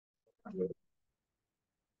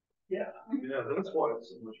Yeah, that's why it's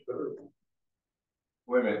so much better.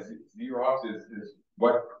 Wait a minute, Xerox is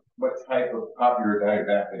what type of copier is that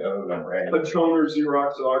exactly other than brand? A toner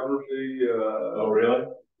Xeroxography. Oh, really?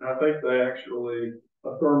 I think they actually,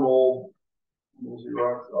 a thermal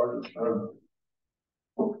Xeroxography.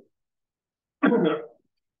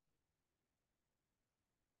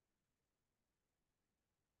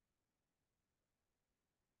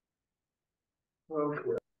 Okay.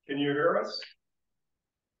 Can you hear us?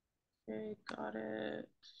 Okay, got it.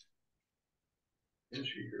 Can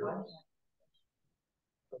she hear us?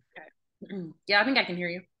 Okay. Yeah, I think I can hear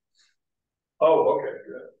you. Oh, okay,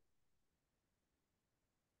 good.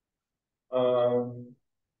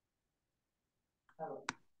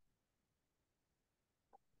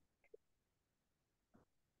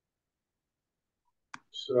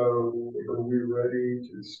 So are we ready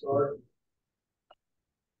to start?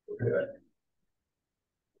 Okay.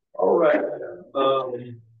 All right.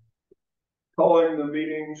 Calling the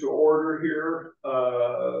meeting to order here.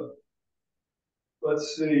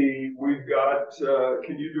 Let's see, we've got,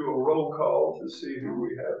 can you do a roll call to see who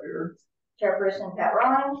we have here? Chairperson Pat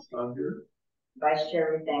Rollins. I'm here. Vice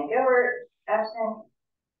Chair Ruth Ann Gilbert, absent.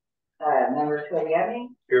 Member Twilly Abney.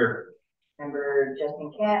 Here. Member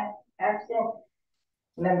Justin Kent, absent.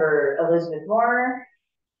 Member Elizabeth Moore.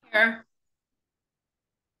 Here.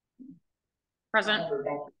 Present. Member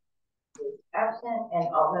Becky is absent,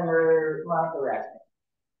 and alt member Monica Rasmussen.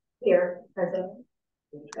 Here, present.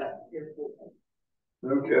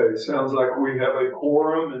 Okay, sounds like we have a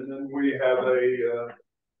quorum, and then we have a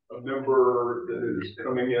member that is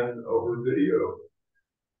coming in over video.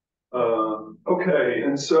 Okay,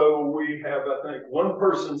 and so we have, I think, one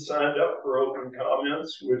person signed up for open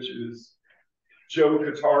comments, which is Joe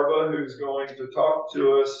Katarba, who's going to talk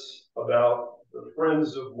to us about the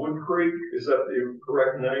Friends of Wood Creek. Is that the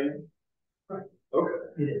correct name? Right. Okay.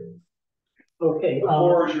 It is. Okay. The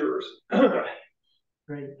floor is yours.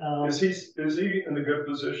 Great. Is he in a good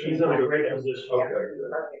position? He's in a great position. Okay.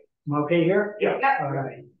 Good. I'm okay here? Yeah. All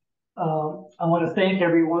right. I want to thank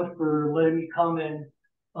everyone for letting me come and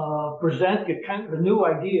present kind of a new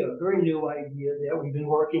idea, a very new idea that we've been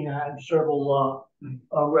working on, several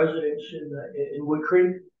residents in Wood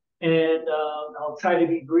Creek. And I'll try to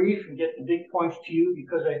be brief and get the big points to you,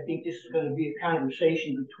 because I think this is going to be a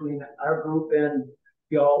conversation between our group and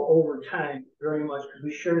y'all over time, very much, because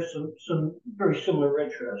we share some very similar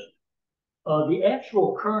interests. The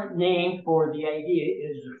actual current name for the idea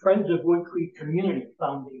is the Friends of Wood Creek Community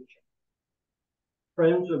Foundation.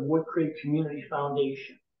 Friends of Wood Creek Community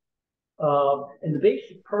Foundation. And the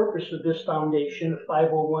basic purpose of this foundation, a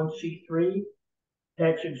 501c3,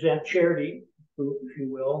 tax-exempt charity group, if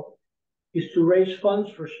you will, is to raise funds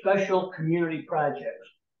for special community projects.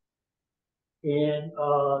 And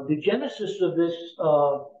the genesis of this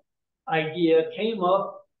idea came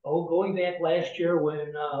up, going back last year when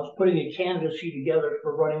I was putting a candidacy together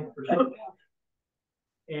for running for Senate.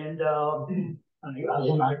 And I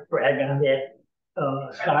will not brag on that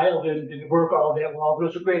style, didn't work all that well, but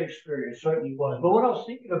it was a great experience, certainly was. But what I was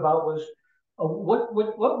thinking about was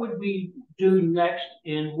what would we do next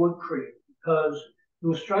in Wood Creek? Because it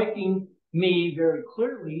was striking me very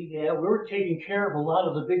clearly that we were taking care of a lot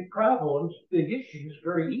of the big problems, big issues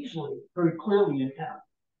very easily, very clearly in town.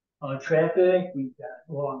 Traffic, we've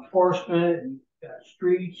got law enforcement, we've got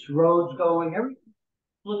streets, roads going, everything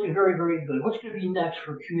looking very, very good. What's going to be next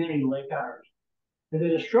for a community like ours? And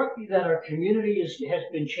it struck me that our community has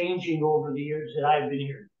been changing over the years that I've been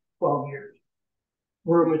here, 12 years.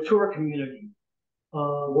 We're a mature community.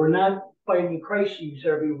 We're not fighting crises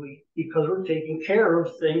every week because we're taking care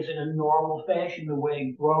of things in a normal fashion, the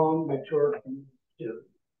way grown, mature communities do.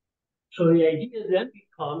 So the idea then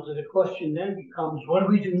becomes, and the question then becomes, what do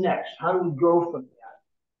we do next? How do we grow from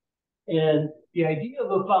that? And the idea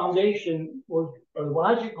of a foundation was a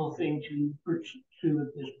logical thing to pursue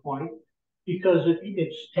at this point, because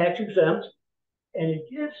it's tax exempt, and it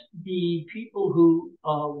gives the people who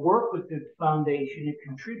work with the foundation and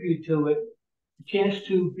contribute to it a chance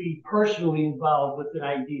to be personally involved with an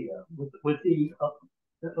idea, with the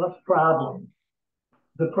problem,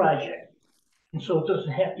 the project. And so it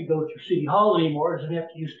doesn't have to go through City Hall anymore. It doesn't have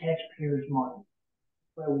to use taxpayers' money.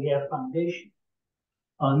 That's why we have foundation.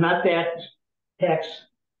 Not that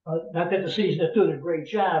the city's not doing a great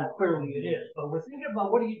job, clearly it is, but we're thinking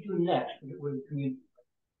about what do you do next with the community.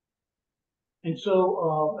 And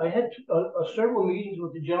so I had several meetings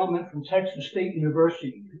with a gentleman from Texas State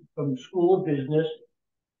University, from the School of Business.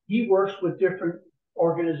 He works with different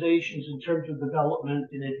organizations in terms of development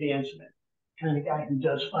and advancement, kind of guy who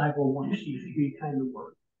does 501c3 kind of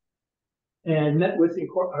work. and met with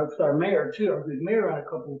our mayor too, our good mayor on a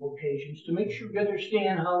couple of occasions to make sure we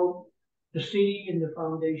understand how the city and the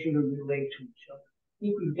foundation would relate to each other. I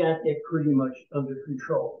think we've got that pretty much under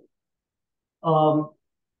control.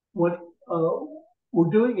 What we're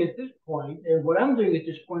doing at this point, and what I'm doing at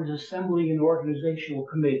this point, is assembling an organizational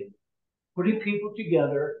committee, putting people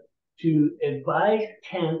together to advise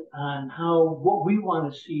Kent on what we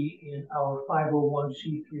want to see in our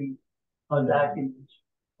 501c3 documents,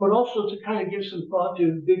 but also to kind of give some thought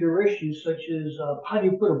to bigger issues such as how do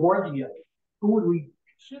you put a board together? Who would we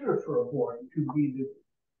consider for a board to be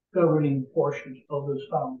the governing portions of this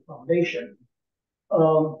foundation?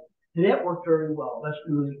 And that worked very well. That's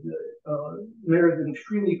been really good. Mayor's been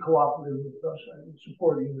extremely cooperative with us and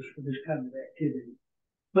supporting us for this kind of activity.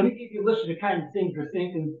 But if you listen to kind of things you're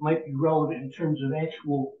thinking might be relevant in terms of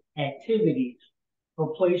actual activities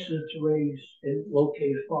or places to raise and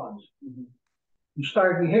locate funds. I'm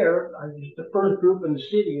starting here. It's the first group in the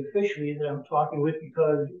city officially that I'm talking with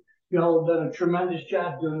because you all have done a tremendous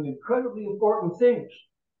job doing incredibly important things.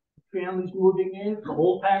 Families moving in, for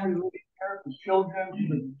old timers moving here, for children,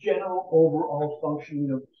 for the general overall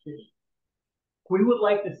functioning of the city. We would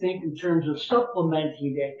like to think in terms of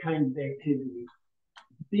supplementing that kind of activity.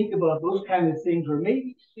 Think about those kind of things, or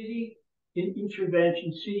maybe city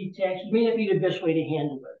intervention, city taxes may not be the best way to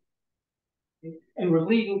handle it. And we're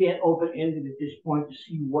leaving that open-ended at this point to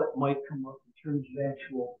see what might come up in terms of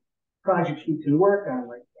actual projects we can work on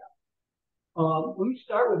right now. Let me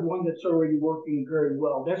start with one that's already working very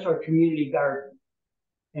well. That's our community garden.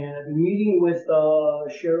 And I've been meeting with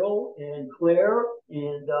Cheryl and Claire,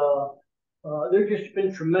 and they've just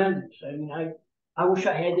been tremendous. I mean, I wish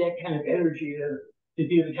I had that kind of energy to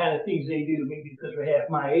do the kind of things they do, maybe because we're half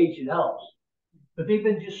my age, it helps. But they've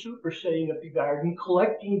been just super setting up the garden,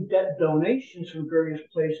 collecting donations from various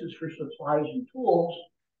places for supplies and tools,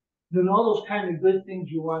 doing all those kind of good things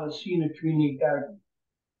you want to see in a community garden.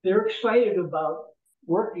 They're excited about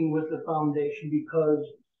working with the foundation because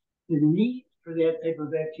the need for that type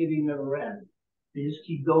of activity never ends. They just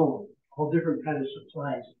keep going, all different kind of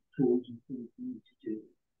supplies, tools, and things you need to do.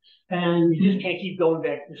 And you just can't keep going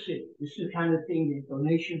back to the city. This is the kind of thing that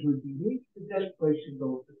donations would be maybe the best place to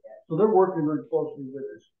go for that. So they're working very closely with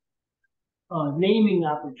us. Naming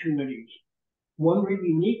opportunities. One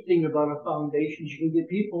really neat thing about a foundation is you can get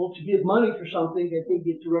people to give money for something that they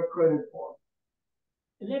get direct credit for.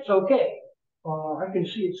 And that's okay. I can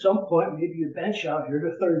see at some point maybe a bench out here,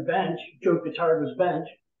 the third bench, Joe Catarba's bench.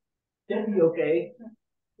 That'd be okay.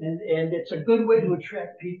 And it's a good way to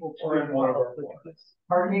attract people to Or in one of our parks.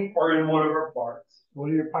 Pardon me? Or in one of our parks. One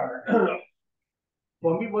of your parks.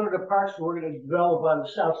 Well, one of the parks that we're going to develop on the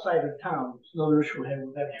south side of town. It's another issue we'll have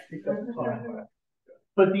to pick up the phone.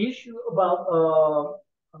 But the issue about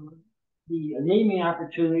the naming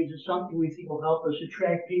opportunities is something we think will help us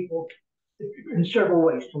attract people in several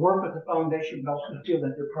ways, to work with the foundation, but also feel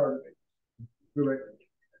that they're part of it directly.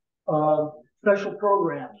 Special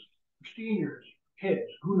programs for seniors,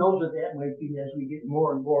 kids. Who knows what that might be as we get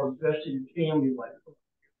more and more invested in family life.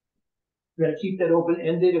 We got to keep that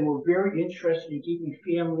open-ended, and we're very interested in keeping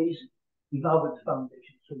families involved with the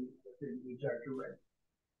foundation so that their needs are direct.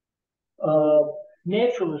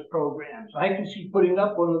 Naturalist programs. I can see putting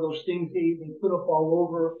up one of those things they put up all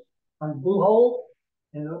over on Blue Hole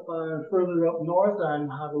and up further up north on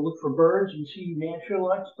how to look for birds and see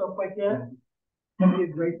natural stuff like that. That'd be a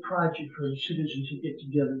great project for the citizens to get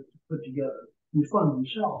together, to put together and fund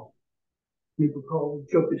themselves. People call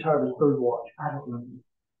it Joe Catarba's Bird Watch. I don't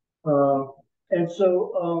know. And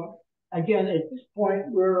so, again, at this point,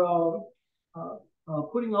 we're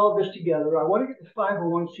putting all this together. I want to get the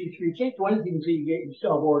 501c3. You can't do anything until you get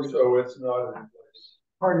yourself organized. So it's not in place.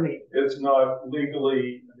 Pardon me. It's not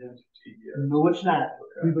legally an entity yet. No, it's not.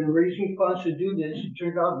 Okay. We've been raising funds to do this. It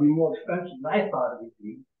turned out to be more expensive than I thought it would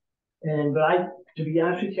be. But to be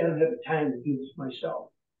honest with you, I don't have the time to do this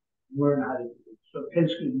myself. Learn how to do it. So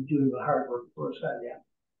Kent's going to be doing the hard work for us on that.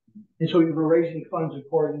 And so we've been raising funds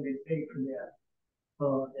accordingly to pay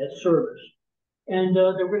for that service. And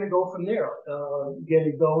they're going to go from there. Get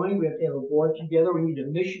it going. We have to have a board together. We need a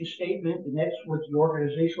mission statement, and that's what the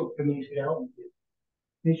organizational committee is going to help me do.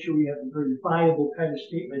 Make sure we have a very viable kind of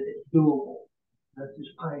statement that's doable, not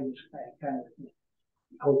just pie in the sky kind of thing.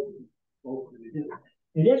 Hopefully we do.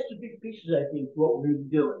 And that's the big pieces, I think, what we're going to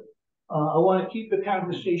be doing. I want to keep the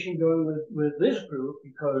conversation going with this group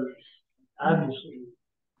because obviously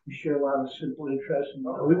we share a lot of simple interests, and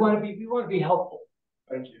we want to be helpful.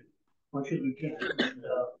 Thank you. As much as we can,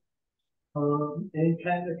 and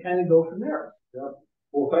kind of go from there. Yeah.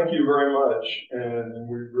 Well, thank you very much, and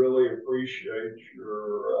we really appreciate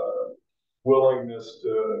your willingness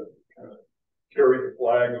to kind of carry the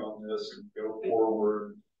flag on this and go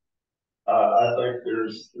forward. I think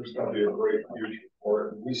there's going to be a great future for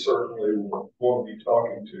it. And we certainly want to be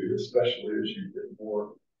talking to you, especially as you get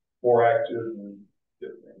more active and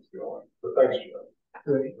get things going. But thanks, Joe.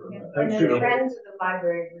 Great. And Thanks, the Joe. Friends of the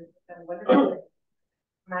Library was wonderful.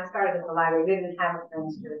 When I started at the library, we didn't have a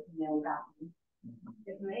Friends group, and then we got one.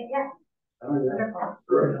 Yeah. Wonderful.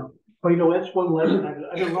 Great. Well, you know, that's one lesson.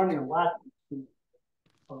 I've been learning a lot.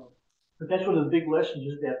 But that's one of the big lessons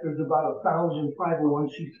is that there's about 1,000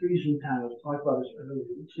 501c3s in town. I was talking about this earlier,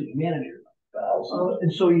 city manager.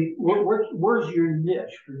 And so where's your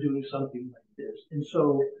niche for doing something like this? And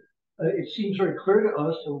so it seems very clear to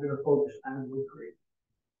us that we're going to focus on Woodbury.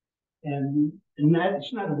 And that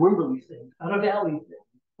it's not a Wimberley thing, it's not a Valley thing.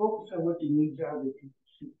 Focus on what the needs are that people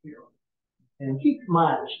see here. And keep it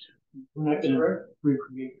modest. We're not going to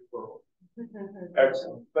recreate the world.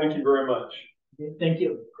 Excellent. Thank you very much. Okay, thank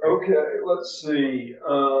you. Okay, let's see.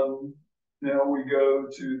 Now we go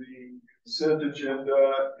to the consent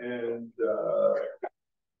agenda and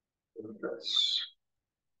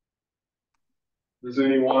does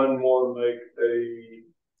anyone want to make a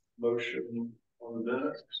motion on the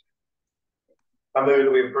minutes? I move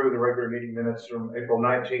that we approve the regular meeting minutes from April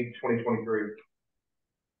 19th, 2023.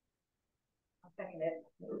 I'll second it.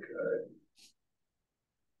 Okay.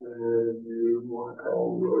 And you want to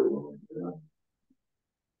call the roll?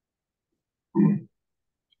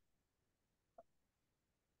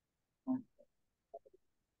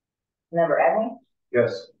 Member Evans,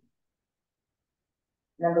 Yes.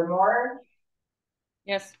 Member Moore,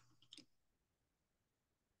 Yes.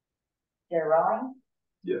 Chair Rowling,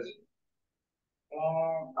 Yes.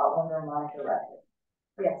 and Alderman Monica Russell.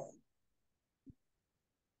 Yes.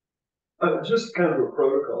 Just kind of a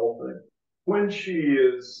protocol thing. When she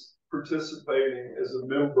is participating as a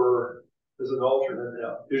member, as an alternate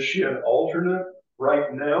now, is she an alternate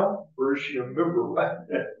right now, or is she a member right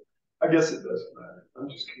now? I guess it doesn't matter. I'm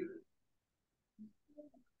just curious.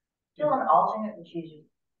 Still an alternate, but she's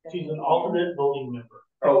She's an alternate voting member.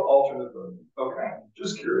 Oh, alternate voting. Okay,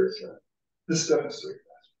 just curious. This stuff is so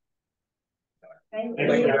fast. Thank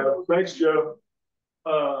Thanks, you. Joe. Thanks, Joe.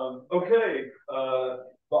 Okay,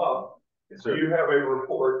 Bob, Yes, do you have a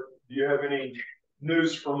report? Do you have any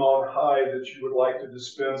news from on high that you would like to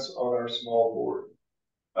dispense on our small board?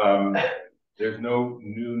 There's no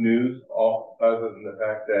new news, all other than the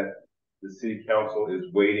fact that the city council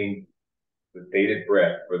is waiting with bated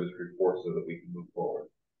breath for this report so that we can move forward.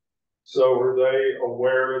 So are they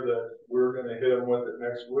aware that we're going to hit them with it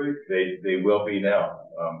next week? They will be now,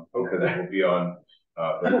 because it will be on,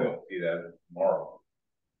 but we won't see that tomorrow.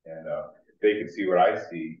 And if they can see what I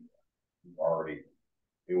see,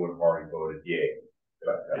 they would have already voted yay.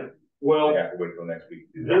 But Well, they have to wait till next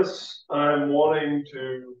week to do that. this, I'm wanting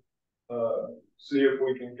to see if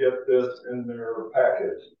we can get this in their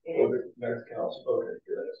packet for the next council. Okay,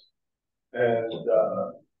 good. And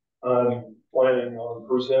I'm planning on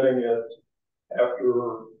presenting it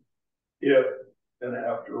after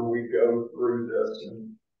we go through this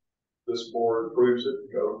and this board approves it to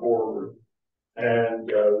go forward. And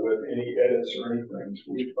with any edits or anything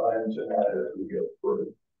we find tonight as we go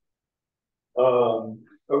through.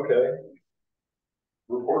 Okay.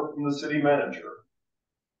 Report from the city manager.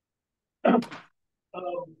 I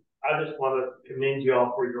just want to commend you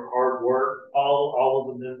all for your hard work, all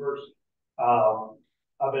of the members.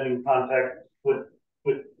 I've been in contact with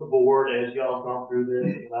the board as y'all have gone through this,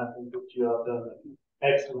 and I think that you have done an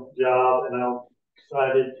excellent job, and I'm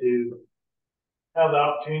excited to have the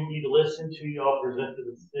opportunity to listen to y'all present to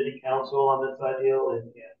the city council on this ideal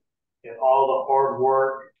and all the hard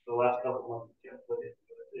work the last couple of months you have put into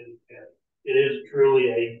it. And it is truly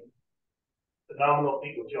a phenomenal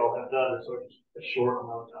feat what y'all have done in such a short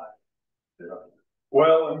amount of time. Yeah.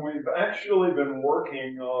 Well, and we've actually been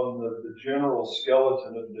working on the general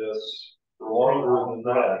skeleton of this for longer than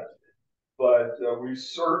that. But we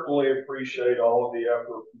certainly appreciate all of the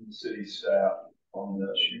effort from the city staff on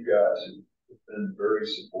this. You guys have been very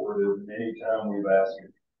supportive. Anytime we've asked you,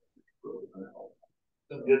 it's really been helpful.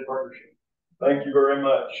 It's a good partnership. Thank you very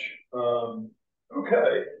much.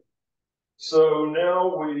 Okay. So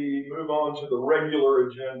now we move on to the regular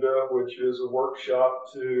agenda, which is a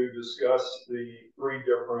workshop to discuss the 3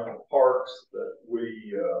 different parks that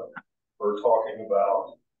we are talking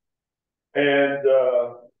about. And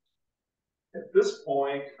at this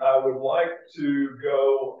point, I would like to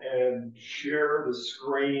go and share the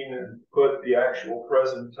screen and put the actual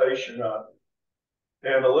presentation up.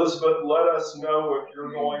 And Elizabeth, let us know if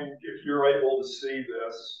you're able to see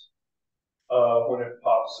this when it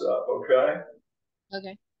pops up, okay?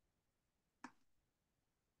 Okay.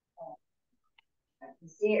 You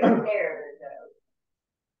see it right there,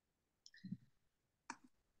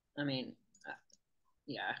 I mean,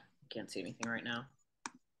 yeah, can't see anything right now.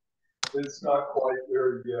 It's not quite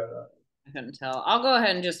there yet. I couldn't tell. I'll go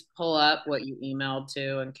ahead and just pull up what you emailed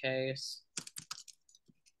to in case.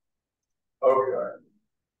 Okay.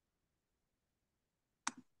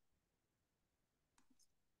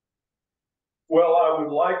 Well, I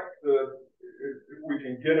would like if we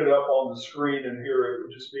can get it up on the screen and here, it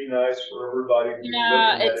would just be nice for everybody to be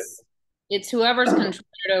Yeah, looking at it. it's whoever's controlling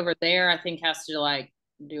it over there, I think has to like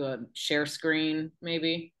do a share screen,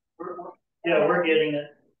 maybe. Yeah, we're getting it.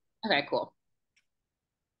 Okay, cool.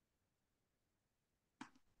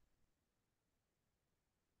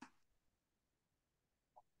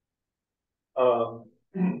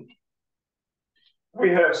 We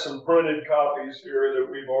have some printed copies here that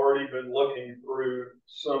we've already been looking through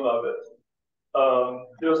some of it.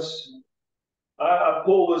 I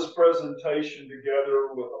pulled this presentation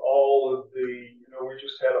together with all of we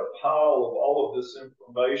just had a pile of all of this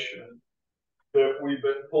information that we've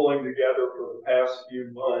been pulling together for the past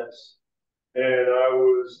few months. And I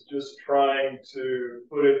was just trying to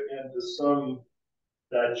put it into some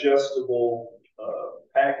digestible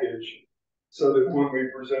package so that when we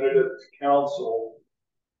presented it to council,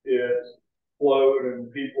 it flowed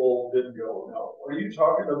and people didn't go, no, what are you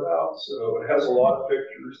talking about? So it has a lot of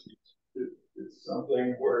pictures. It's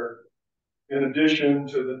something where, in addition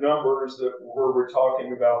to the numbers where we're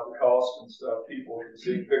talking about the cost and stuff, people can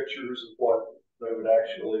see pictures of what they would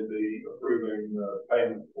actually be approving the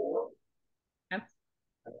payment for. Yep.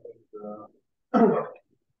 And,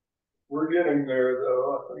 we're getting there,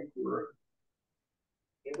 though. I think we're.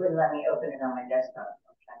 it wouldn't let me open it on my desktop.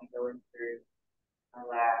 I'm trying to go in through my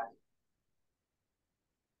lab.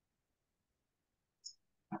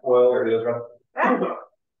 Well, there it is, right?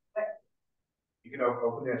 You can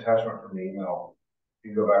open the attachment from the email.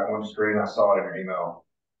 You can go back one screen. I saw it in your email.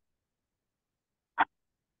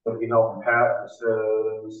 The email from Pat that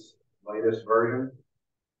says latest version.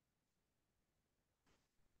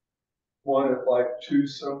 One at like 2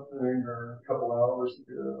 something or a couple hours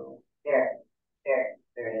ago. There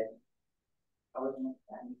it is. I wasn't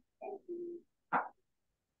done. Thank you.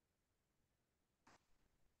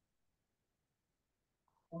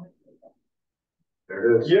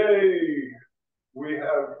 There it is. Yay! We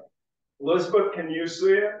have, Elizabeth, can you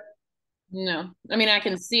see it? No, I mean, I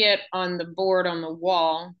can see it on the board on the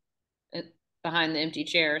wall behind the empty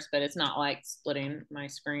chairs, but it's not like splitting my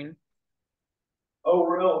screen. Oh,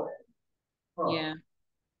 really? Huh. Yeah.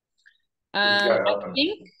 I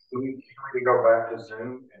think. We can go back to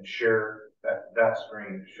Zoom and share that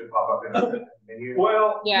screen. It should pop up in the menu.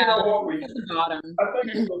 Well, Yeah, you know what we, at the bottom. I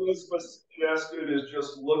think what Elizabeth suggested is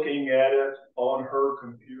just looking at it on her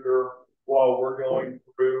computer while we're going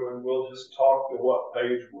through, and we'll just talk to what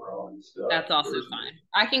page we're on and stuff. That's also fine.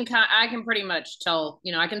 I can pretty much tell,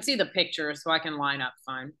 I can see the picture, so I can line up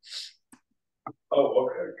fine. Oh,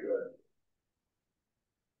 okay, good.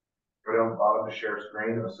 Go down the bottom to share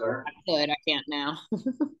screen in the center. I could, I can't now.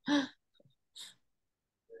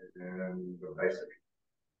 And go basic.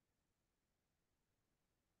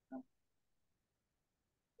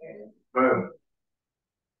 Boom.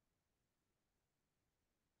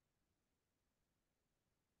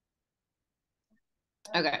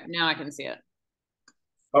 Okay, now I can see it.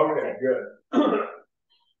 Okay, good.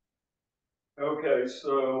 Okay,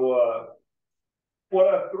 so what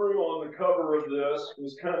I threw on the cover of this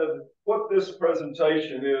was kind of what this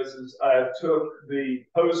presentation is I took the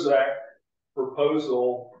POSAC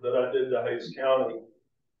proposal that I did to Hays County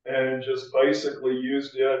and just basically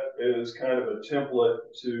used it as kind of a template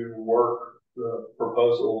to work the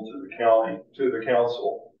proposal to the county, to the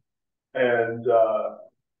council. And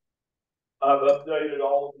I've updated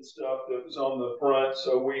all of the stuff that was on the front.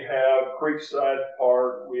 So we have Creekside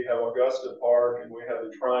Park, we have Augusta Park, and we have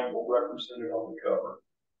the triangle represented on the cover.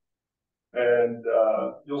 And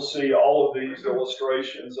you'll see all of these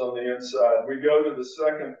illustrations on the inside. We go to the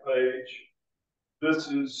second page. This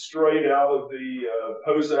is straight out of the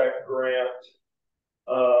POSAC grant,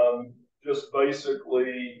 just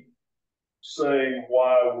basically saying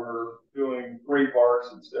why we're doing 3 parks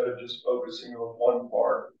instead of just focusing on 1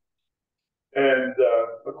 park. And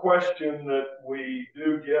a question that we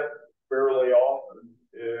do get fairly often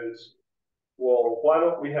is, well, why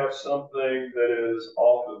don't we have something that is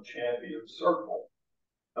off of Champion Circle?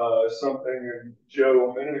 Something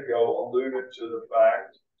Joe a minute ago alluded to the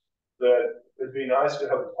fact that it'd be nice to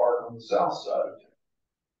have a park on the south side of town.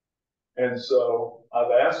 And so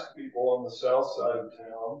I've asked people on the south side of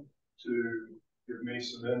town to give me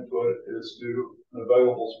some input as to an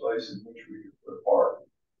available space in which we could put a park.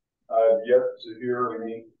 I've yet to hear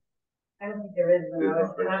any. I don't think there is, when I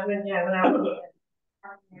was, when I was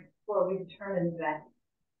before we determined that.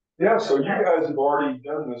 Yeah, so you guys have already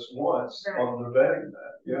done this once Right. on the vetting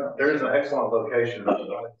that, yeah. There is an excellent location outside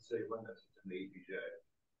the city limits in the EPJ.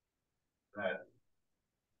 That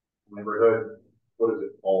neighborhood, what is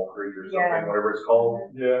it, Fall Creek or something, Yeah. whatever it's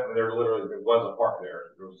called. Yeah, And there literally, there was a park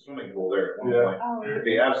there, there was a swimming pool there at one Yeah. point. Oh, It'd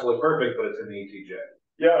be absolutely perfect, but it's in the ETJ.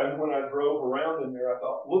 yeah, and when I drove around in there, I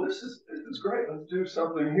thought, well, this is great, let's do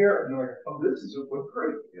something here, and like, oh, this is a Wood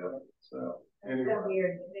Creek, Yeah. so, that's anyway. so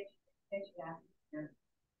weird. They should ask.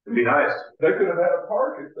 It'd be nice. They could have had a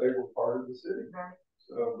park if they were part of the city, Right.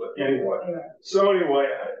 so, but anyway,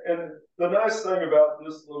 and the nice thing about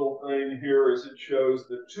this little thing here is it shows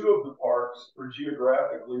that two of the parks are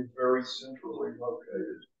geographically very centrally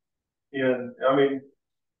located. And, I mean,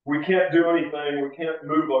 we can't do anything, we can't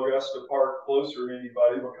move Augusta Park closer to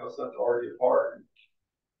anybody because that's already a park.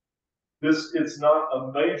 It's not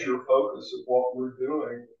a major focus of what we're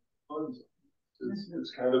doing.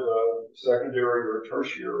 It's kind of a secondary or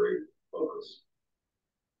tertiary focus.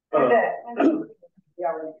 Yeah,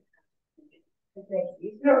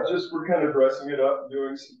 just we're kind of dressing it up and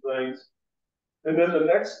doing some things. And then the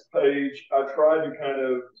next page, I tried to kind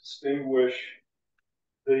of distinguish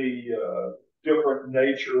the different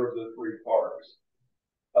nature of the three parks.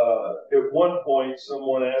 At one point,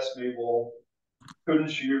 someone asked me, well,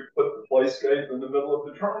 couldn't you put the playscape in the middle of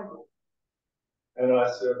the triangle? And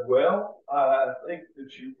I said, well, I think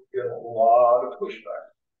that you get a lot of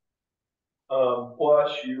pushback.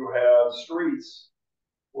 Plus, you have streets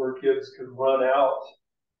where kids can run out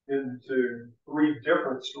into three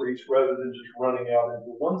different streets rather than just running out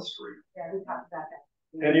into one street. Yeah, we talked about that.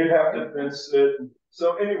 And you'd have to fence it.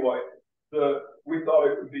 So anyway, we thought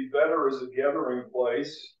it would be better as a gathering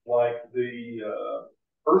place, like the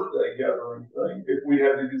Earth Day gathering thing. If we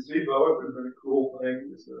had the gazebo, it would have been a cool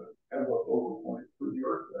thing as a kind of a focal point for the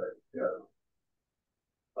Earth Day gathering.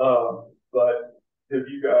 But have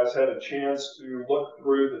you guys had a chance to look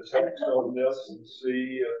through the text on this and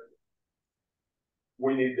see if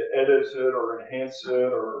we need to edit it or enhance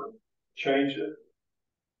it or change it?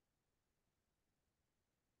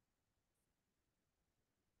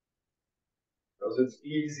 Because it's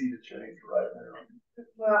easy to change right now.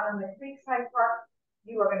 Well, on the Creekside Park,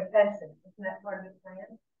 you are going to fence it. Isn't that part of the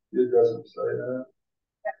plan? It doesn't say that.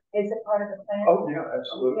 Is it part of the plan? Oh, yeah,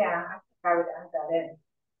 absolutely. Yeah, I think I would add that in.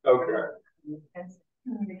 Okay.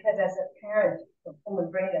 Because as a parent, if someone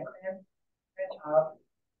bring a grandchild,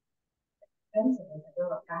 expensive, and they go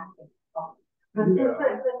back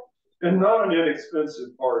And not an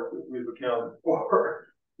inexpensive part that we've accounted for.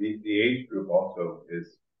 The age group also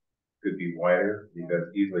could be wider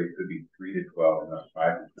because easily it could be 3 to 12, not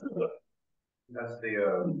 5 to 12.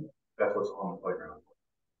 That's what's on the playground.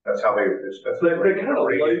 That's how they They kind of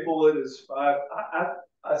label it as 5.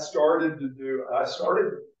 I started 2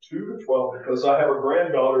 to 12 because I have a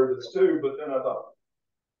granddaughter that's 2, but then I thought,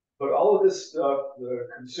 but all of this stuff, the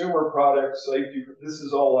consumer product safety, this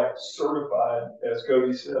is all like certified, as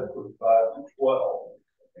Cody said, for 5 to 12.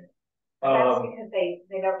 That's because they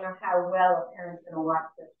don't know how well a parent's going to watch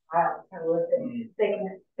their child. So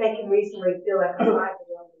they can reasonably feel like a 5-year-old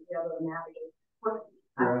will be able to navigate.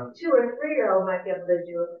 A 2 or 3-year-old might be able to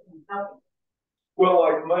do it themselves. Well,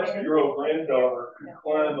 like my 2-year-old granddaughter could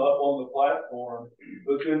climb up on the platform,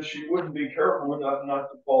 but then she wouldn't be careful enough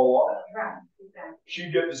not to fall off. Right, exactly.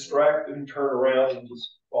 She'd get distracted and turn around and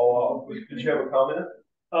just fall off. Did you have a comment?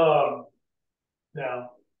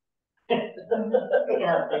 No. Take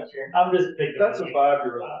out a picture. I'm just picking. That's a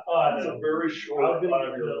 5-year-old. That's know. a very short I'll be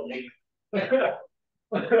 5-year-old.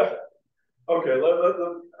 Okay,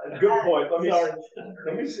 good point. Let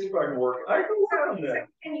me see if I can work. I can work on that.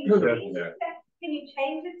 Can you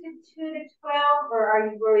change it to 2 to 12, or are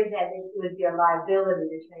you worried that it would be a liability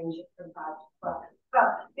to change it from 5 to 12? Well,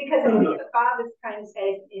 because I think what Bob is trying to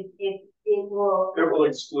say is it will. It will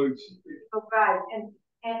exclude some people. Right,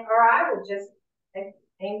 or I would just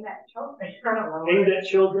aim at children. Aimed at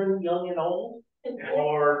children, young and old,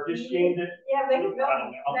 or just aimed at. Yeah, make it go. I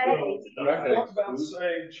don't know. What about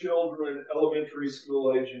saying children elementary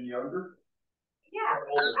school age and younger? Yeah,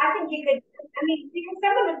 I think you could. I mean, because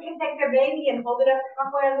some of them can take their baby and hold it up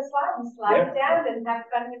halfway on the slide and slide it down and have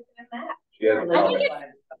fun with that. Yeah.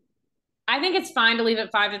 I think it's fine to leave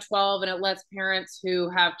it 5 to 12, and it lets parents who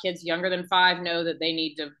have kids younger than 5 know that they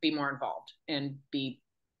need to be more involved and be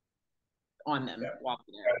on them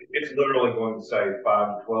walking there. It's literally going to say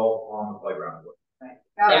 5 to 12 on the playground. Right.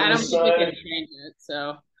 Yeah, I don't think we can change it.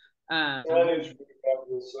 So, Signage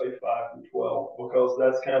will say 5 to 12 because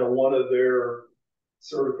that's kind of one of their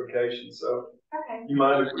certifications. So Okay. You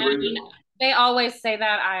mind if we And I leave mean, it? they always say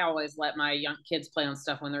that. I always let my young kids play on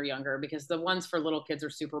stuff when they're younger because the ones for little kids are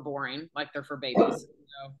super boring, like they're for babies.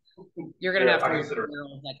 So you're gonna Yeah, have to I wait consider for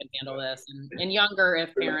girls that can handle this, and younger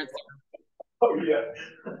if parents Oh, yeah.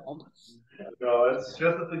 are involved. No, It's that's,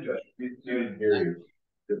 just a suggestion. You didn't hear you.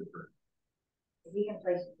 We can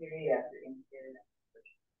play superior after interior.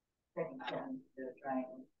 Second time, the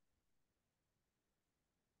triangle.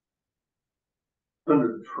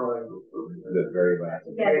 under the triangle. The very last.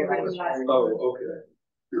 Yeah, like the last. Oh, okay.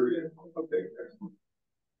 Period. Okay, excellent.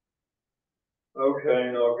 Okay,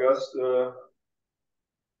 and Augusta,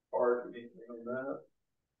 Park, anything on that?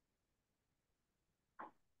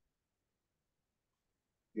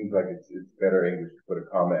 Seems like it's better English to put a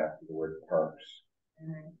comma after the word parks.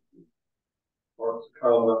 Parks,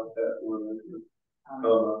 comma, that one,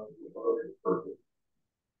 comma, okay, perfect.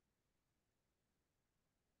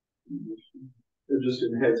 It just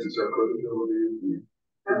enhances our credibility if we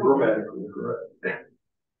are grammatically correct.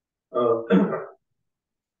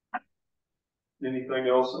 Anything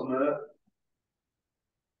else on that?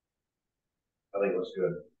 I think it looks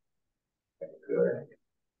good.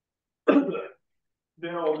 Good.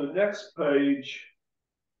 Now, on the next page,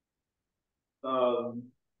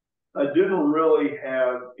 I didn't really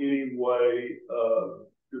have any way of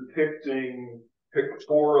depicting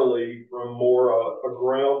pictorially from more a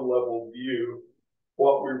ground level view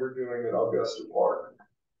what we were doing at Augusta Park.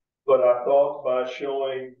 But I thought by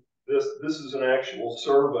showing this is an actual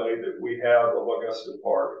survey that we have of Augusta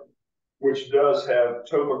Park, which does have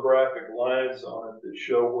topographic lines on it that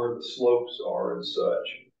show where the slopes are and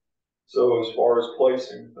such. So as far as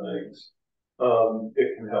placing things,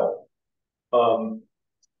 it can help.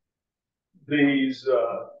 These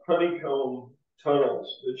honeycomb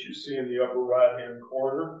tunnels that you see in the upper right-hand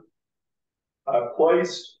corner, I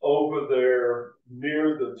placed over there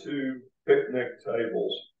near the two picnic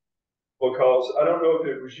tables because I don't know if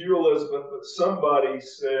it was you, Elizabeth, but somebody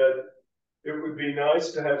said it would be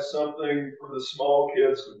nice to have something for the small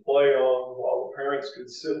kids to play on while the parents could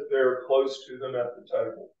sit there close to them at the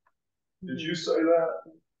table. Did you say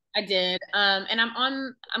that? I did. And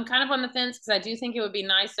I'm kind of on the fence because I do think it would be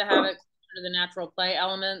nice to have it to the natural play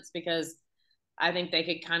elements because I think they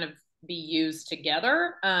could kind of be used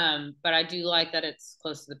together. But I do like that it's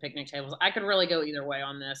close to the picnic tables. I could really go either way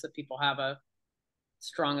on this if people have a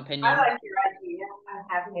strong opinion. I like your idea of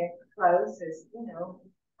having it close as,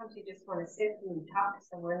 sometimes you just want to sit and talk to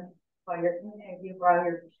someone while your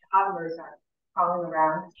toddlers are crawling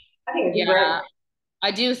around. I think it'd be great. I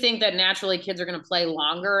do think that naturally kids are going to play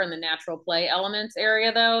longer in the natural play elements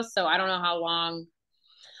area though. So I don't know how long,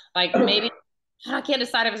 like maybe I can't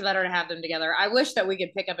decide if it's better to have them together. I wish that we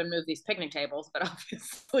could pick up and move these picnic tables, but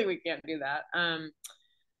obviously we can't do that.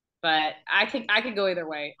 But I think I could go either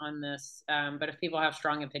way on this. But if people have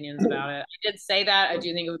strong opinions about it, I did say that I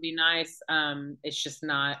do think it would be nice. It's just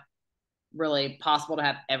not really possible to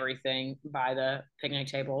have everything by the picnic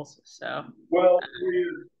tables. So well,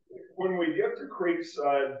 when we get to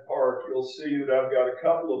Creekside Park, you'll see that I've got a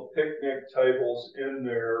couple of picnic tables in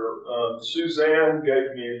there. Suzanne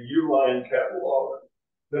gave me a Uline catalog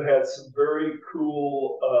that had some very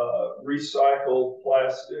cool recycled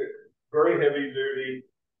plastic, very heavy duty,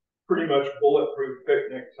 pretty much bulletproof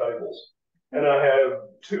picnic tables. And I have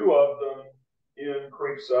two of them in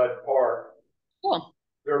Creekside Park. cool.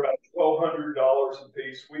 They're about $1,200 a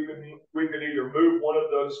piece. We can either move one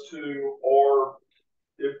of those two, or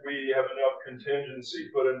if we have enough contingency,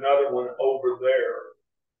 put another one over there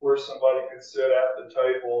where somebody could sit at the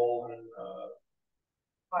table and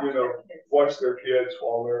watch their kids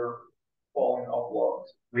while they're falling off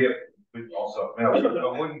logs. We also,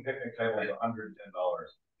 a wooden picnic table is $110.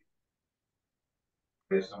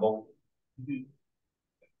 Reasonable.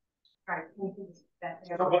 Right.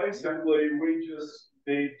 So basically, we just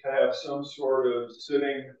need to have some sort of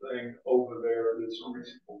sitting thing over there that's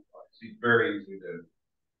reasonable price. It's very easy to.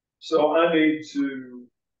 So I need to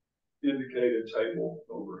indicate a table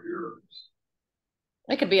over here.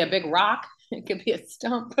 It could be a big rock. It could be a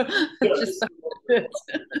stump. Just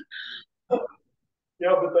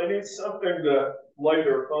Yeah, but they need something to lay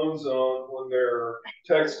their phones on when they're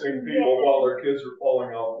texting people while their kids are falling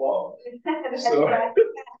off logs. So,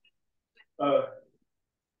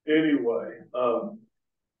 anyway,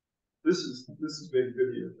 this is being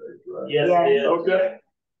videotaped, right? Yes, Yeah. it is. Okay.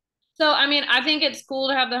 So, I mean, I think it's cool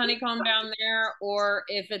to have the honeycomb down there, or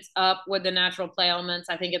if it's up with the natural play elements,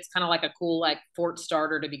 I think it's kind of like a cool, like fort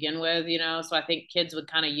starter to begin with, So I think kids would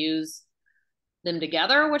kind of use them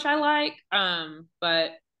together, which I like.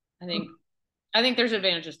 But I think there's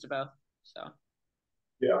advantages to both. So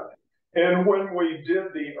Yeah. And when we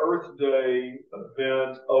did the Earth Day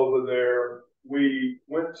event over there, we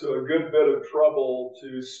went to a good bit of trouble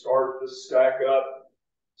to start to stack up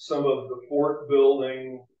some of the fort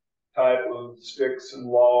building type of sticks and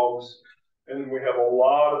logs. And we have a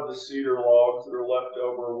lot of the cedar logs that are left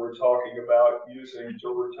over. We're talking about using to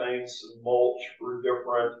retain some mulch for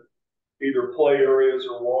different either play areas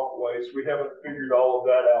or walkways. We haven't figured all of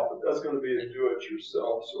that out, but that's going to be a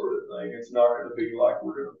do-it-yourself sort of thing. It's not going to be like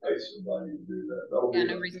we're going to pay somebody to do that. That'll be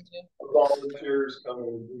no reason to. volunteers coming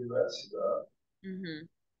and do that stuff. Mm-hmm.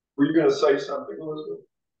 Were you going to say something, Elizabeth?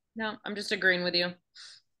 No, I'm just agreeing with you.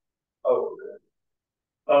 Oh,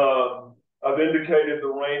 I've indicated the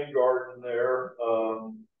rain garden there,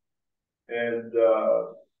 and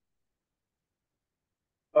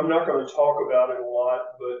I'm not going to talk about it a lot,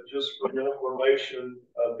 but just for information,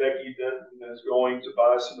 Becky Denton is going to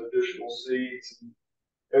buy some additional seeds.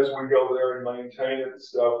 As we go there and maintain it and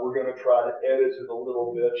stuff, we're going to try to edit it a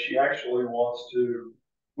little bit. She actually wants to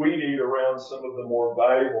weed eat around some of the more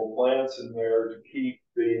valuable plants in there to keep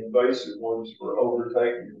the invasive ones from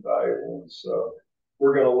overtaking the valuable ones. So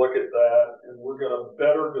we're going to look at that, and we're going to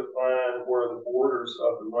better define where the borders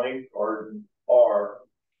of the rain garden are,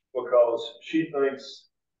 because she thinks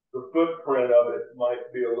the footprint of it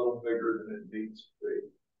might be a little bigger than it needs to be.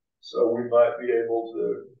 So we might be able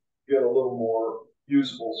to get a little more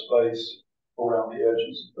usable space around the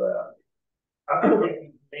edges of that. I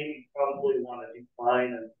think maybe probably want to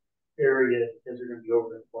define an area as they're going to be over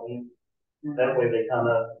the plain. That way they kind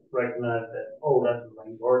of recognize that, oh, that's a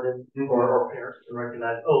rain garden, or parents can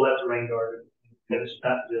recognize, oh, that's a rain garden. And it's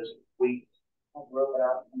not just weeds.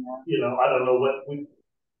 You know, I don't know what we,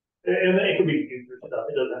 and it could be future stuff.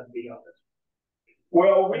 It doesn't have to be on this.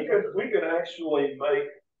 Well, we could actually make,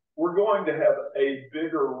 we're going to have a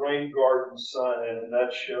bigger rain garden sign, and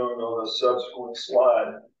that's shown on a subsequent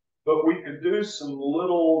slide. But we could do some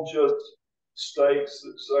little just stakes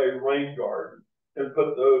that say rain garden and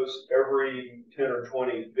put those every 10 or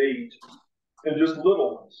 20 feet, and just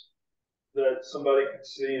little ones that somebody can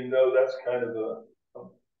see and know that's kind of a.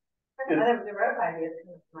 The road idea is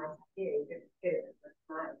kind of nice idea. You could do it. That's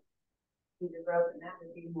nice. Do the road, and that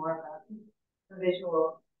would be more of a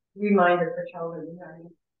visual reminder for children. You know what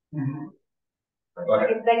I mean?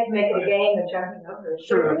 They can make it a game of jumping over.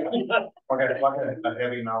 Sure. Like a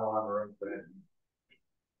heavy nylon rope that.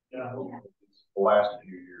 Yeah. The last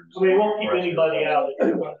few years. I mean, it won't keep anybody out.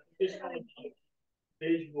 It's just kind of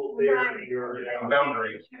visual barrier.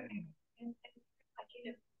 Boundaries. If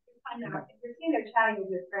you're seeing or chatting with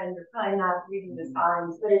your friends, you're probably not reading the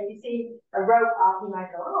signs. But if you see a rope off, you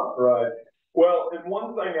might go, oh. Right. Well, and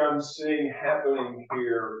one thing I'm seeing happening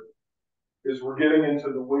here is we're getting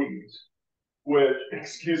into the weeds, which,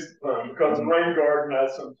 excuse the pun, because rain garden I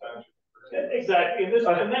sometimes. Exactly,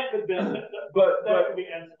 and that could be, but could be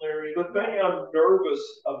ancillary. The thing I'm nervous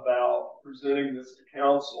about presenting this to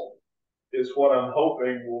council is what I'm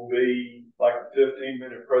hoping will be like a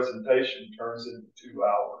 15-minute presentation turns into 2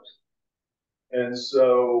 hours. And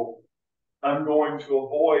so I'm going to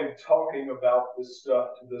avoid talking about this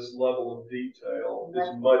stuff to this level of detail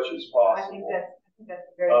as much as possible. I think that's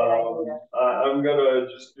a very good idea. I'm going to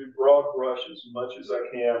just do broad brush as much as I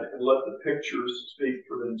can and let the pictures speak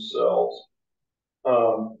for themselves.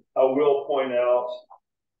 I will point out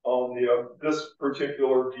on this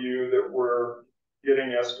particular view that we're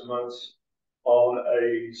getting estimates on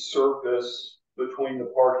a surface between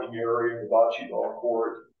the parking area and the bocce ball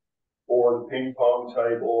court, for the ping pong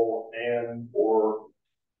table, and for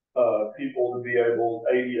people to be able,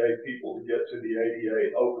 ADA people to get to the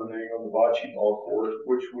ADA opening on the bocce ball court,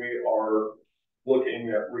 which we are looking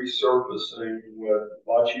at resurfacing with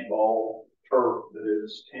bocce ball turf that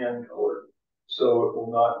is tan colored, so it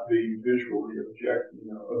will not be visually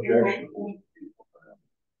objectionable.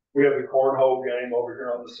 We have the cornhole game over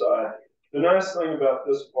here on the side. The nice thing about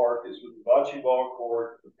this park is with the bocce ball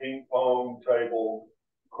court, the ping pong table,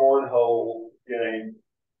 cornhole game,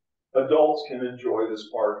 adults can enjoy this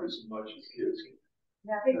park as much as kids can.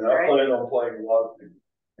 Yeah, and I plan on playing a lot of things.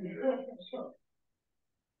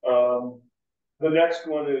 The next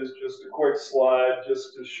one is just a quick slide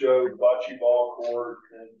just to show the bocce ball court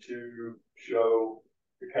and to show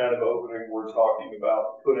the kind of opening we're talking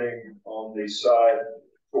about putting on the side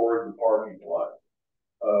toward the parking lot.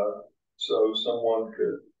 So someone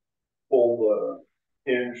could pull the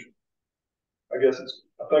hinge. I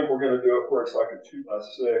think we're going to do it where it's like a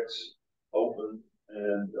 2x6 open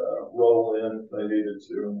and roll in if they needed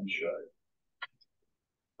to and then shut.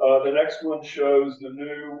 The next one shows the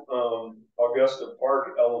new Augusta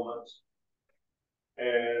Park elements.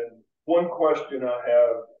 And one question I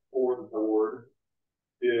have for the board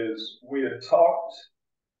is we had talked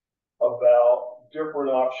about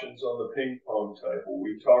different options on the ping pong table.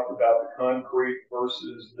 We talked about the concrete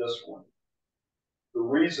versus this one. The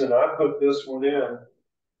reason I put this one in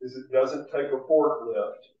is it doesn't take a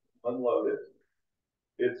forklift, unload it.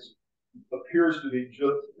 It appears to be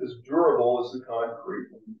just as durable as the concrete.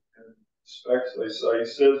 And specs, they say,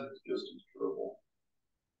 says it's just as durable.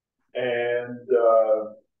 And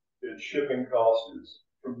its shipping cost is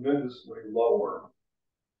tremendously lower.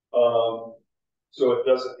 So it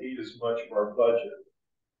doesn't eat as much of our budget.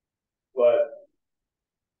 But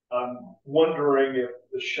I'm wondering if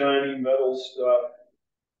the shiny metal stuff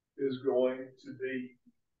is going to be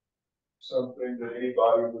something that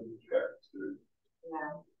anybody would object to.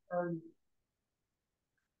 Yeah.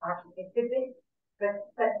 It could be,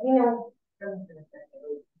 but you know,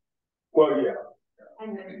 Well, yeah.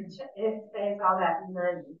 and then it saves all that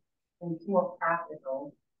money and it's more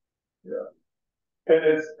practical. Yeah. And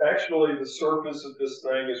it's actually, the surface of this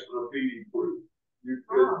thing is graffiti proof.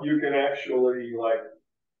 You can actually, like,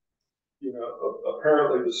 you know,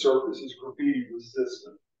 apparently the surface is graffiti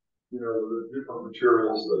resistant. You know, the different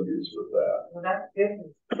materials they use with that. Well, that's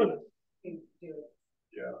good.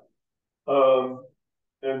 Yeah.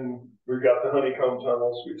 And we've got the honeycomb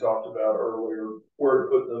tunnels we talked about earlier. Where to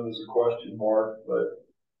put them is a question mark, but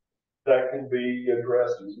that can be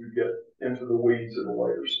addressed as we get into the weeds at a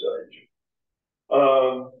later stage.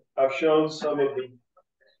 I've shown some of the.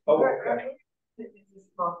 Oh, okay. This is a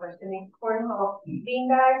small question. The cornhole bean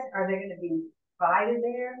bags, are they going to be provided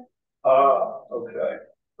there? Okay.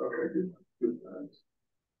 Okay, good thanks.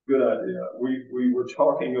 Good idea. We were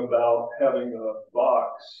talking about having a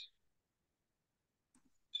box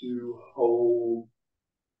to hold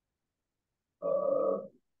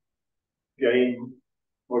game,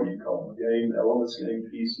 what do you call them? Game elements, game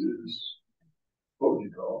pieces. What would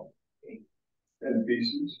you call them? And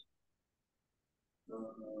pieces.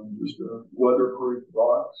 Just a weatherproof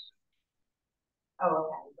box. Oh,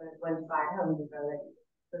 okay. When by home you go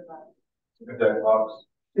A deck box.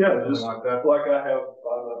 Yeah, just like that. like I have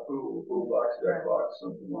by my pool box, deck box,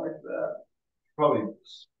 something like that. Probably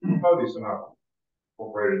somehow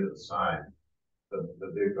incorporated into the sign.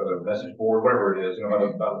 The big message board, whatever it is, you know,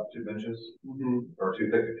 about 2 benches or 2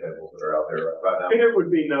 picnic tables that are out there right now. And it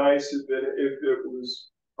would be nice if it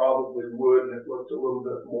was probably wood and it looked a little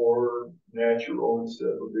bit more natural instead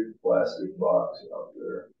of a big plastic box out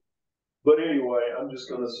there. But anyway, I'm just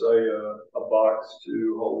going to say a box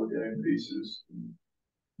to hold the game pieces.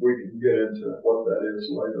 We can get into what that is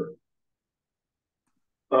later.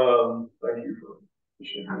 Thank you for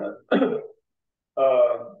pushing that.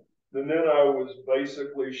 And then I was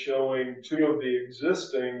basically showing 2 of the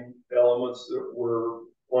existing elements that we're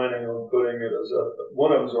planning on putting it as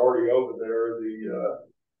one of them's already over there. The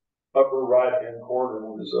upper right-hand corner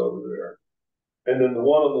one is over there. And then the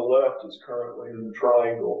one on the left is currently in the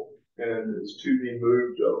triangle and is to be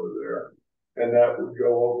moved over there. And that would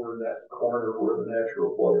go over in that corner where the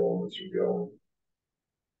natural play elements are going.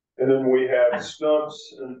 And then we have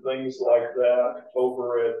stumps and things like that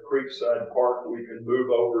over at Creekside Park. We can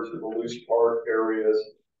move over to the loose park areas.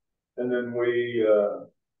 And then we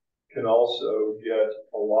can also get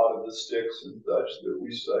a lot of the sticks and such that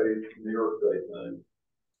we saved from the Earth Day thing.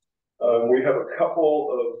 We have a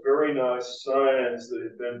couple of very nice signs that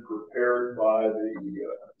have been prepared by the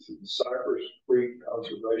Cypress Creek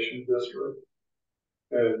Conservation District.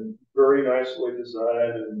 And very nicely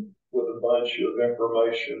designed and with a bunch of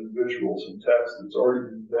information, visuals, and text that's already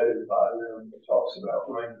been vetted by them that talks about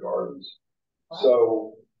rain gardens. Wow.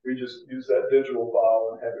 So we just use that digital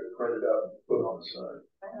file and have it printed out and put on the sign.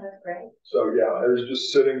 Oh, that's great. So yeah, it was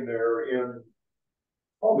just sitting there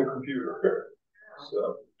on the computer.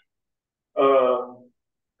 So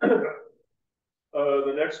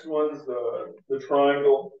the next one's the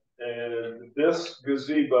triangle, and this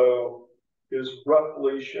gazebo is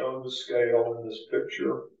roughly shown to scale in this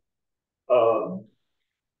picture.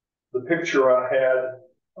 The picture I had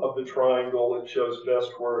of the triangle, it shows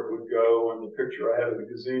best where it would go, and the picture I had of the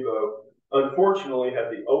gazebo, unfortunately, had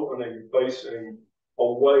the opening facing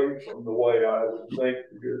away from the way I would think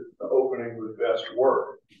the opening would best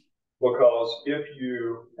work. Because if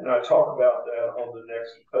you, and I talk about that on the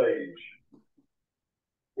next page,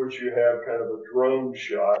 which you have kind of a drone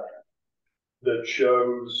shot that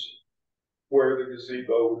shows where the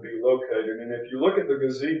gazebo would be located. And if you look at the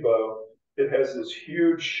gazebo, it has this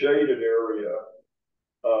huge shaded area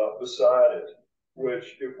beside it,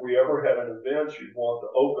 which if we ever had an event, you'd want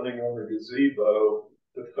the opening on the gazebo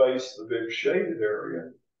to face the big shaded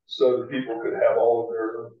area so that people could have all of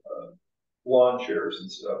their lawn chairs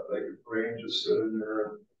and stuff they could bring and just sit in there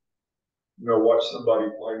and watch somebody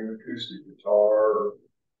playing an acoustic guitar, or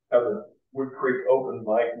have a Wood Creek open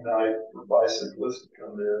mic night for bicyclists to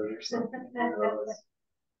come in or something.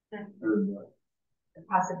 The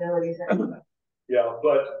possibilities are. Yeah,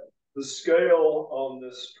 but the scale on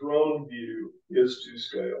this drone view is to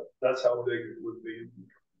scale. That's how big it would be.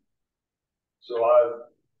 So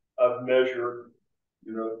I've measured,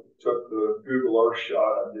 took the Google Earth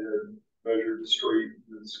shot I did, measured the street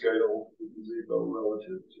and scaled the gazebo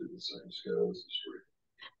relative to the same scale as the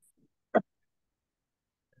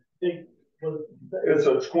street. It's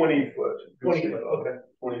a 20-foot gazebo. Okay.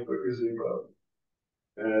 20-foot gazebo.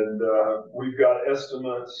 And we've got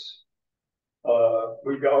estimates.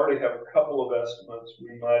 We already have a couple of estimates.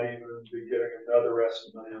 We might even be getting another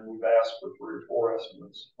estimate, and we've asked for 3 or 4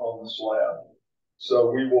 estimates on the slab.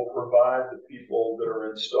 So we will provide the people that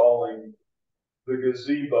are installing the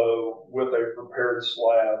gazebo with a prepared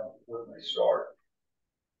slab when they start.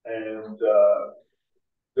 And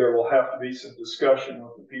there will have to be some discussion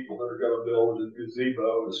with the people that are going to build the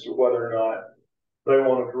gazebo as to whether or not they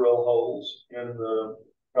want to drill holes in the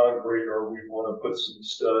concrete, or we want to put some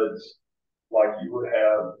studs like you would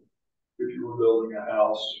have if you were building a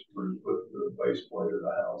house, where you put the base plate of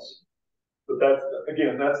the house. But that's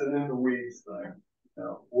an in the weeds thing.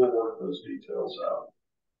 We'll work those details out.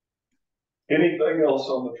 Anything else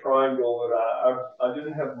on the triangle that I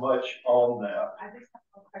didn't have much on that? I just have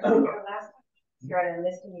one question. Last time we started a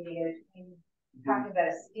listing meeting, and talking about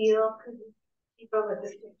a steel gazebo, but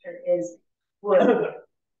this picture is wood.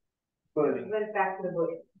 Money. Went back to the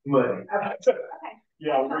wood. Money. Okay.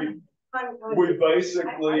 Yeah, we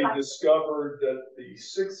basically discovered that the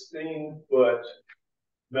 16-foot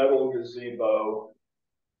metal gazebo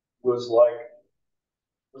was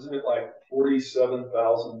wasn't it like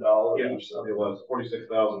 $47,000 or something? It was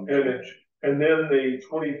 46,000. And then the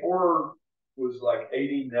 24 was like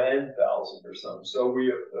 89,000 or something. So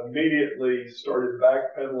we immediately started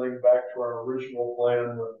backpedaling back to our original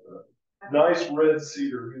plan with the nice red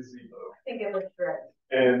cedar gazebo. I think it looks great.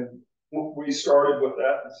 And we started with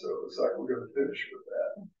that, and so it looks like we're going to finish with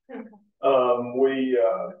that.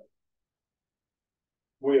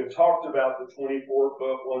 We had talked about the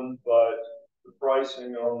 24-foot one, but the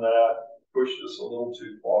pricing on that pushed us a little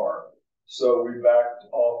too far. So we backed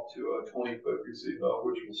off to a 20-foot gazebo,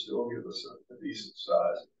 which will still give us a decent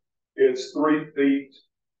size. It's 3 feet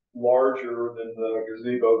larger than the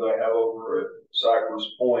gazebo they have over at Cypress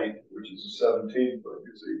Point, which is a 17-foot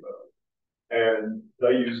gazebo. And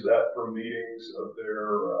they use that for meetings of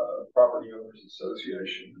their property owners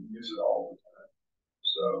association, and use it all the time.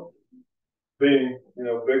 So being,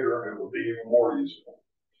 bigger, it will be even more useful.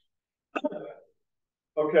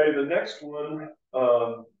 Okay, the next one,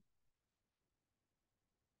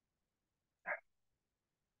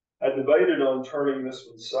 I debated on turning this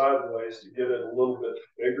one sideways to get it a little bit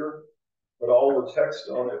bigger, but all the text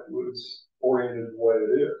on it was oriented the way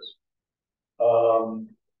it is.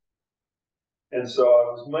 And so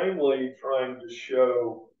I was mainly trying to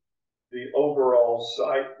show the overall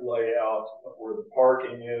site layout of where the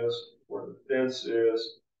parking is, where the fence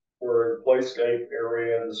is, where the playscape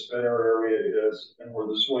area and the spinner area is, and where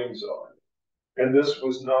the swings are. And this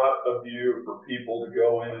was not a view for people to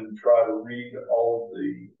go in and try to read all of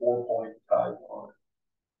the 4-point type on it.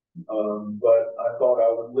 But I thought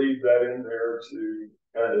I would leave that in there to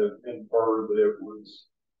kind of infer that it was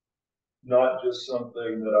not just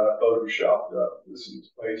something that I photoshopped up. This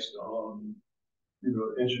is based on,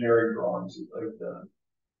 engineering drawings that they've done.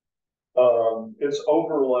 It's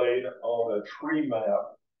overlaid on a tree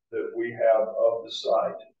map that we have of the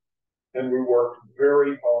site. And we worked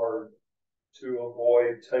very hard to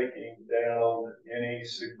avoid taking down any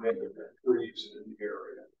significant trees in the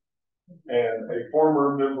area. And a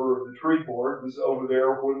former member of the tree board was over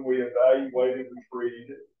there when we evaluated the trees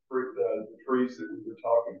that we were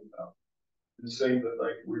talking about. And seemed to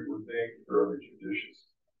think we were being fairly judicious.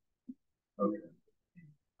 Okay.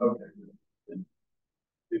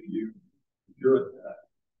 If you're at that.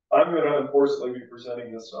 I'm going to unfortunately be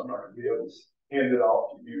presenting this, so I'm not going to be able to hand it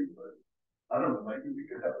off to you, but I don't know, maybe we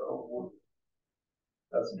could have the whole board.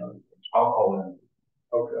 That's another thing. I'll call in.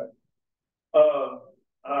 Okay.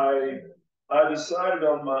 I decided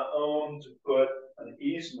on my own to put an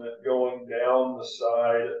easement going down the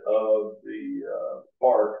side of the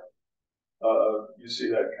park. You see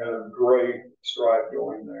that kind of gray stripe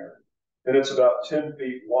going there. And it's about 10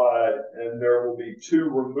 feet wide, and there will be 2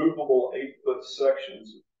 removable 8-foot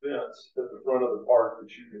sections of fence at the front of the park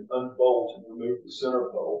that you can unbolt and remove the center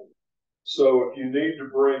pole. So if you need to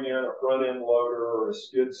bring in a front end loader or a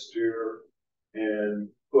skid steer and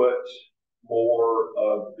put more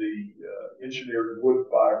of the engineered wood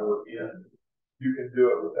fiber in, you can do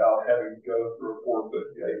it without having to go through a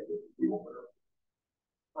 4-foot gate with a wheelbarrow.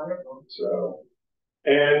 Wonderful. So,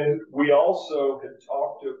 and we also had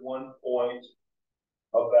talked at one point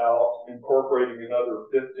about incorporating another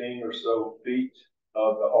 15 or so feet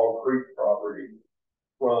of the Hall Creek property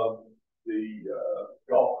from the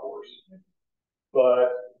golf course. But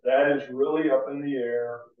that is really up in the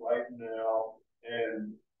air right now.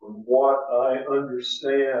 And from what I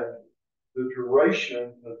understand, the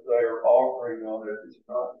duration that they are offering on it is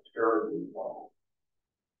not terribly long.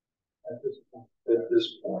 At this point.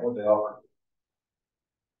 What they offer?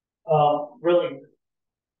 Really,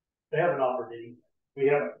 they haven't offered any. We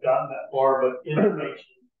haven't gotten that far, but information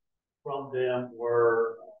from them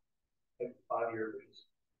were like 5-year lease.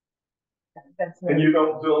 That's And you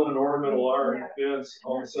don't build an ornamental iron fence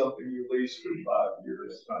on something you lease for 5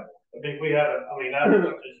 years. I think we haven't, I mean, that's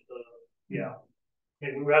just, yeah. I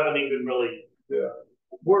mean, we haven't even really,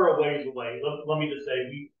 we're a ways away. Let me just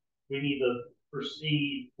say, we need to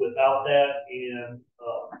proceed without that. And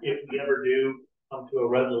if we ever do come to a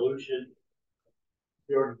resolution,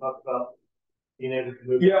 we already talked about being able to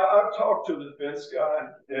move. Yeah, I've talked to the fence guy,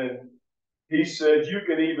 and he said you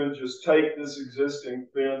can even just take this existing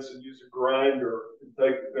fence and use a grinder and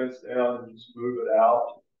take the fence down and just move it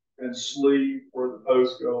out and sleeve where the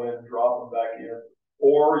posts go in, drop them back in.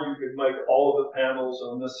 Or you could make all of the panels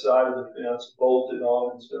on this side of the fence bolted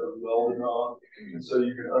on instead of welded on. And so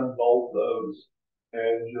you can unbolt those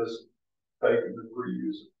and just take them and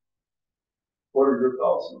reuse it. What are your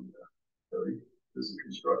thoughts on that, Cody, as a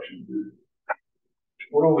construction dude?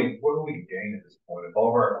 What do we gain at this point? If all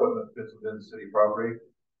of our equipment fits within the city property,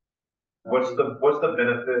 what's the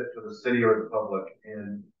benefit to the city or the public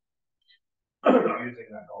in using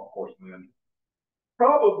that golf course land?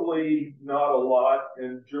 Probably not a lot.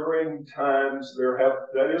 And during times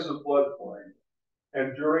that is a floodplain.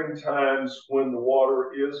 And during times when the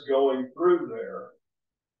water is going through there,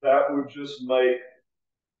 that would just make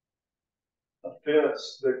a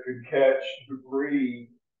fence that could catch debris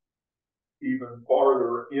even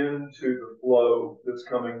farther into the flow that's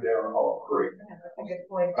coming down Hall Creek. That's a good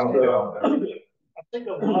point. I think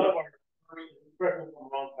a lot of our first, correct me if I'm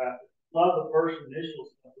wrong, Pat, a lot of the first initial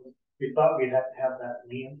stuff was we thought we'd have to have that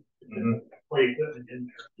land to play equipment in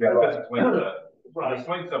there. Yeah, that's a swing set. Right. The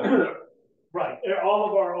swing set was Right. All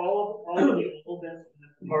of the old that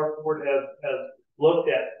the park board has looked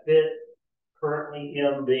at fit currently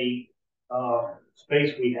in the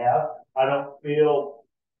space we have. I don't feel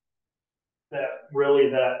that really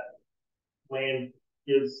that land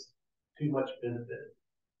gives too much benefit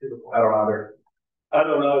to the park. I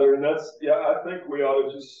don't either. And I think we ought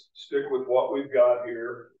to just stick with what we've got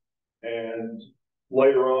here. And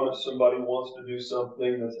later on, if somebody wants to do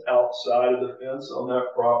something that's outside of the fence on that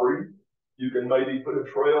property, you can maybe put a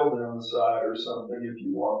trail down the side or something if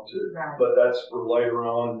you want to. Right. But that's for later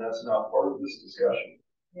on, and that's not part of this discussion.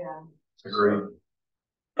 Yeah. agreed.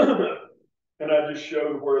 And I just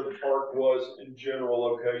showed where the park was in general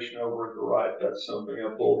location over at the right. That's something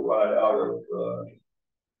I pulled right out of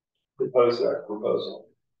the POSAC proposal.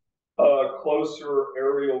 Closer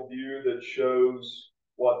aerial view that shows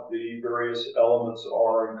what the various elements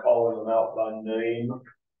are and calling them out by name.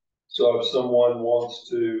 So if someone wants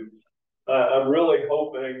to, I'm really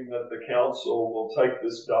hoping that the council will take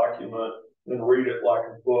this document and read it like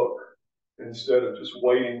a book, instead of just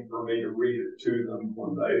waiting for me to read it to them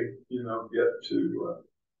when they, get to,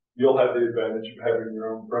 you'll have the advantage of having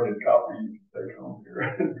your own printed copy you can take home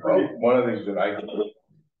here. Well, one of the things that I can do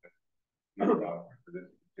for this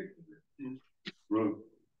particular group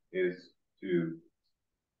is to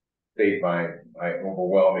state my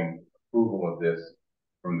overwhelming approval of this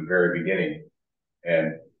from the very beginning.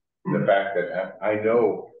 And the fact that I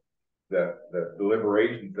know the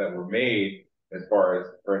deliberations that were made as far as,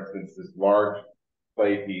 for instance, this large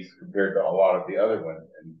play piece compared to a lot of the other ones,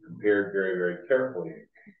 and compared very, very carefully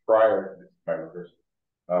prior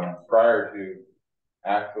to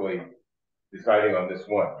actually deciding on this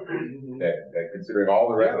one, that considering all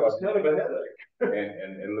the rest Yeah, it's kind of a headache.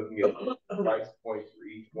 and looking at the price points for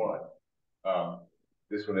each one,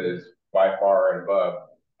 this one is by far and above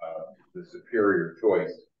the superior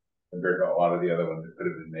choice compared to a lot of the other ones that could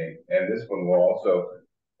have been made. And this one will also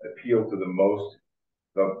appeal to the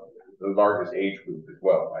largest age group as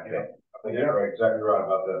well, I think. I think you're exactly right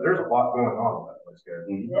about that. There's a lot going on in that place, guys.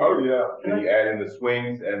 Oh yeah. And you add in the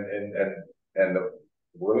swings and the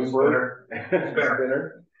whirly spinner.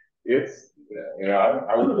 It's,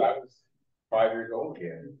 I was 5 years old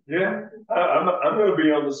again. Yeah, I'm going to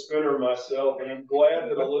be on the spinner myself, and I'm glad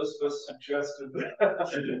that Elizabeth suggested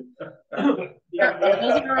that.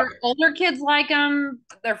 older kids like them.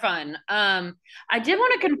 They're fun. I did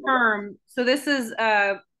want to confirm. So this is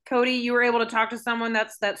Cody. You were able to talk to someone.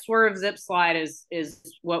 That Swerve zip slide is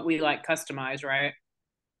what we like customize, right?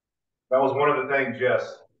 That was one of the things,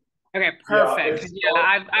 yes. Okay, perfect.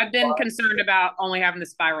 I've been concerned about only having the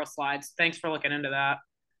spiral slides. Thanks for looking into that.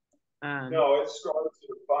 No, it starts at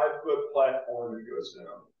a 5-foot platform and goes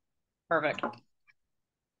down. Perfect. Oh,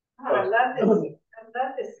 I love this. I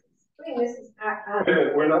love this. This is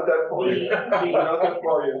We're not that far yet. We're not that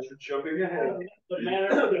far yet. You're jumping ahead. The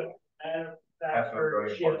manufacturer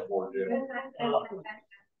shift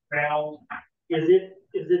ground, is it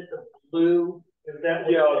the blue? Is that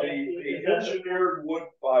what the engineered wood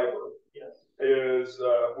fiber yes. is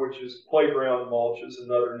which is playground mulch is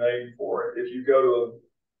another name for it. If you go to a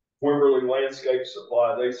Wimberley Landscape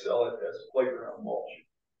Supply, they sell it as playground mulch.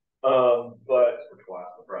 But for twice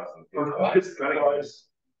the price.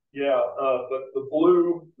 Yeah, but the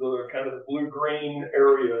blue, the kind of the blue-green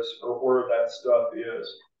areas are where that stuff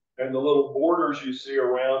is. And the little borders you see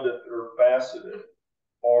around it that are faceted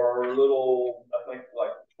are little, I think,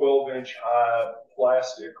 like 12-inch high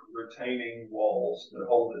plastic retaining walls that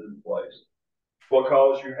hold it in place.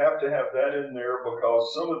 Because you have to have that in there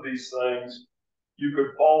because some of these things, you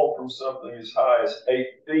could fall from something as high as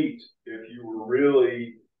 8 feet if you were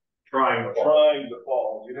really trying to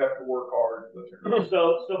fall. You'd have to work hard.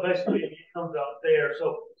 So basically it comes out there.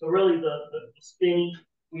 So really the spinning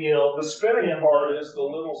wheel. The spinning part is the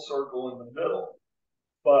little circle in the middle,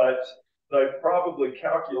 but they probably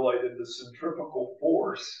calculated the centrifugal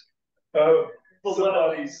force of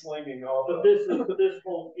somebody slinging off. But this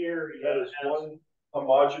whole area. That is one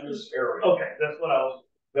homogeneous area. Okay, that's what I was.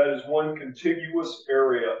 That is one contiguous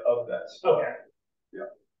area of that stuff. Okay. Yeah.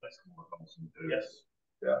 That's more awesome. Yes.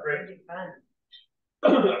 Yeah. Great.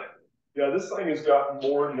 fun. Yeah, this thing has gotten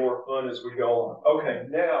more and more fun as we go on. Okay,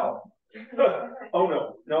 now,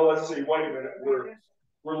 oh no, let's see, wait a minute.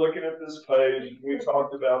 We're looking at this page. We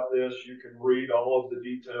talked about this. You can read all of the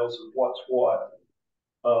details of what's what.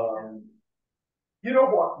 You know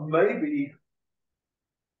what, maybe,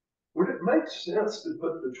 would it make sense to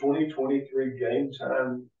put the 2023 Game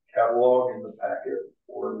Time catalog in the packet?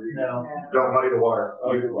 Or No. Don't muddy the water.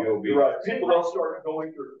 Oh, you're right. People don't start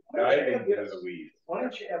going through. I think it's a weed. Why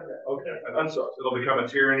don't you have that? Okay, I'm sorry. It'll become a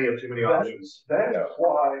tyranny of too many options. That's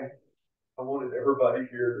why I wanted everybody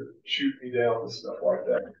here to shoot me down with stuff like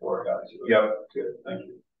that before I got to it. Yep. Good, thank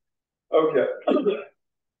you. Okay.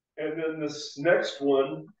 And then this next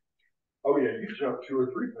one, oh yeah, you jumped 2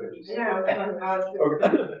 or 3 pages. Yeah.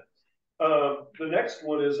 Okay. The next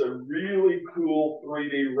one is a really cool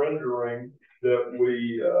 3D rendering that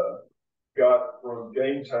we got from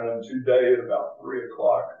Game Time today at about 3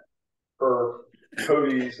 o'clock for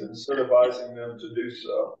Cody's incentivizing them to do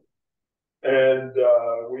so. And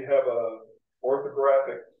we have a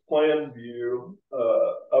orthographic plan view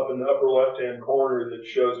up in the upper left-hand corner that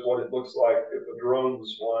shows what it looks like if a drone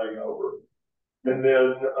was flying over. And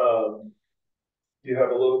then you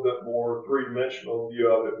have a little bit more 3-dimensional view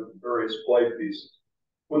of it with various play pieces.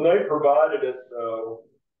 When they provided it, though,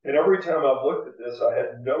 and every time I've looked at this, I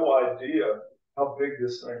had no idea how big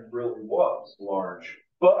this thing really was. Large.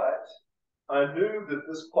 But I knew that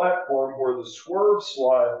this platform where the swerve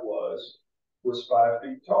slide was 5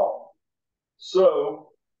 feet tall.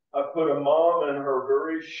 So I put a mom and her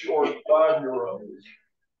very short 5-year-old.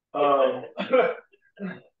 I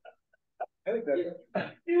think that's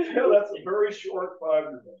Yeah, that's a very short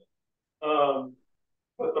 5-year-old.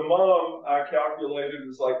 But the mom, I calculated,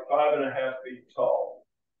 is like 5.5 feet tall.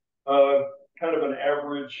 Kind of an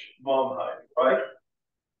average mom height, right?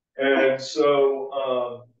 And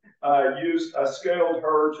so I scaled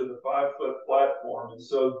her to the 5-foot platform. And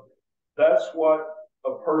so that's what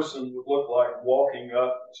a person would look like walking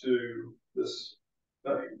up to this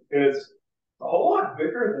thing. It's a whole lot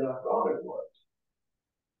bigger than I thought it was.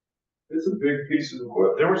 It's a big piece of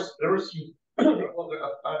equipment. There was some,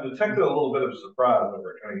 I detected a little bit of surprise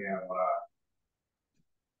over at Cunningham when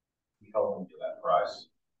we held them to that price.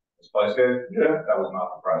 This place did? Yeah. That was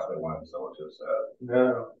not the price they wanted, so it just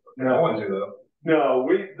No. no one to though. No,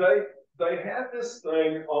 they had this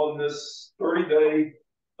thing on this 30-day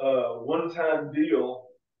one-time deal,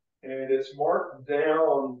 and it's marked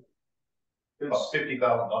down. It's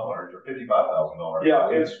 $50,000 or $55,000. Yeah,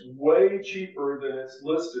 it's way cheaper than it's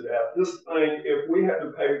listed at. This thing, if we had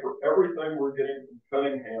to pay for everything we're getting from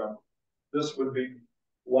Cunningham, this would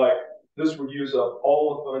use up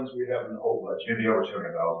all the funds we have in the whole budget. It'd be over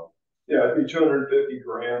 200,000. Yeah, it'd be 250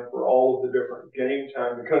 grand for all of the different Game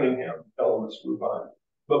Time, the Cunningham elements we're buying.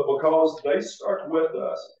 But because they stuck with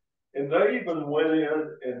us, And they even went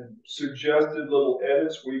in and suggested little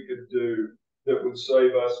edits we could do that would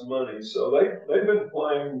save us money. So they've been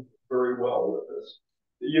playing very well with us.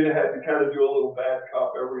 You had to kind of do a little bad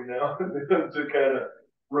cop every now and then to kind of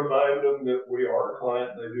remind them that we are a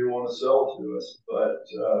client and they do want to sell to us. But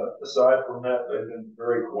aside from that, they've been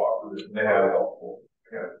very cooperative and very helpful.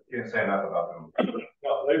 Yeah, can't say enough about them.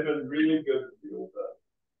 No, they've been really good to deal with that.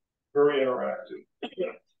 Very interactive.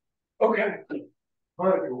 Okay.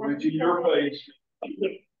 Monica, to your page,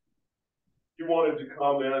 you wanted to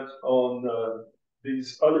comment on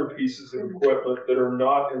these other pieces of equipment that are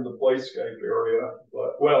not in the playscape area,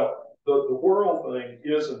 but well, the whirl thing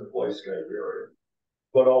is in the playscape area,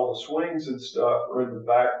 but all the swings and stuff are in the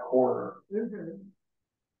back corner.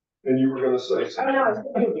 And you were going to say something. Oh,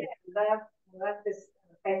 no, that's this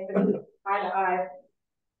eye-to-eye,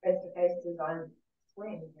 face-to-face design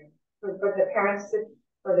swing. But the parents sit,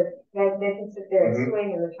 or they can sit there and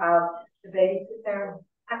swing, and the child, the baby sits there.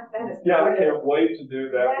 That is I can't wait to do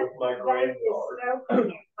that with my granddaughter.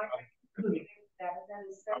 That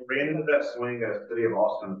is so I ran into that swing at City of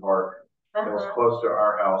Austin Park. That was close to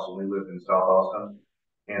our house when we lived in South Austin,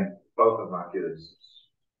 and both of my kids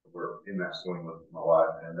were in that swing with my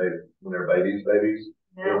wife, and when they're babies,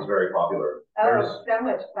 it was very popular. Oh, so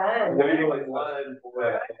much fun. Waiting in line for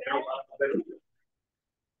that.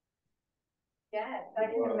 Yes, I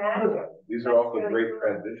can imagine. These are also great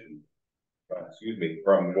transitions. Excuse me,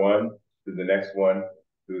 from one to the next one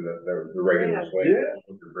to the regular swing. Yeah.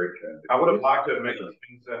 Those are great transitions. I would have liked to make the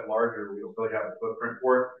swing set larger. We don't really have a footprint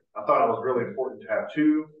for it. I thought it was really important to have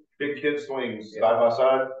two big kid swings side by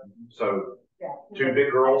side. So two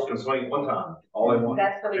big girls can swing at one time, all in one.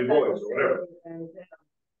 That's two boys or whatever.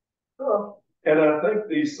 Cool. And I think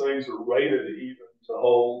these things are rated even to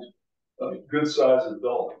hold a good sized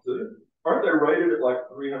adult. Aren't they rated at like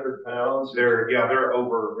 300 pounds? They're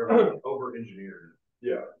over engineered.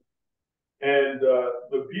 Yeah. And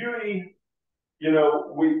the beauty, you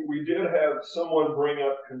know, we did have someone bring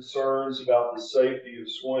up concerns about the safety of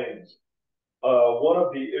swings. One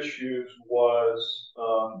of the issues was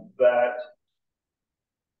that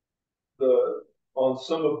on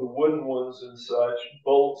some of the wooden ones and such,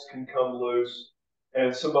 bolts can come loose,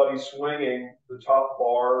 and somebody swinging the top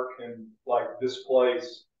bar can like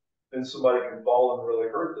displace, and somebody can fall and really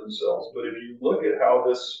hurt themselves. But if you look at how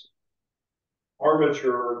this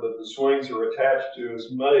armature that the swings are attached to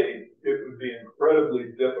is made, it would be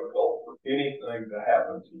incredibly difficult for anything to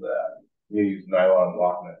happen to that. You use nylon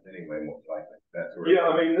lock nuts anyway, most likely. That's Yeah,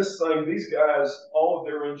 I mean, these guys, all of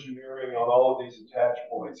their engineering on all of these attach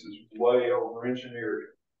points is way over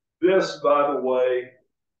engineered. This, by the way,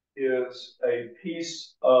 is a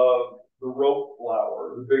piece of the rope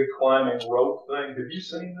flower, the big climbing rope thing. Have you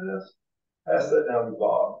seen this? Pass that down to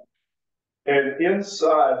Bob. And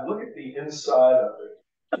inside, look at the inside of it.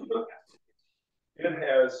 It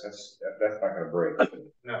has that's not going to break.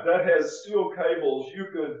 No. That has steel cables. You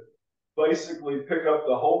could basically pick up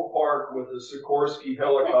the whole park with a Sikorsky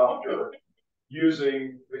helicopter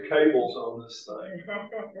using the cables on this thing.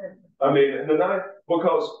 I mean,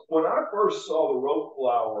 because when I first saw the rope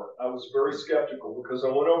flower, I was very skeptical because I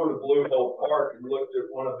went over to Blue Hill Park and looked at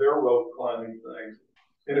one of their rope climbing things,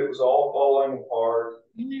 and it was all falling apart,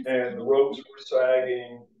 and the ropes were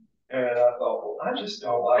sagging, and I thought, well, I just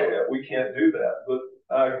don't like that. We can't do that. But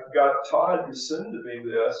I got Todd to send to me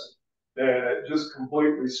this, and it just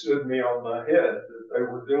completely stood me on my head that they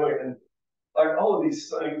were doing. And like all of these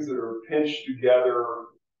things that are pinched together,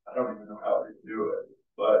 I don't even know how they do it,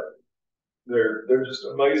 but they're just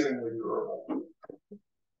amazingly durable.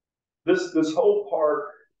 This whole park,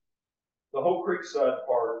 the whole Creekside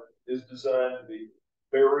Park, is designed to be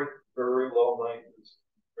very, very low maintenance,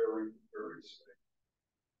 very, very safe.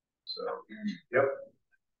 So, yep.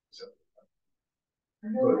 So,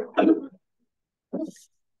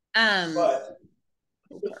 but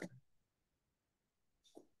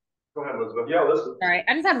go ahead, Elizabeth. Yeah, listen. All right,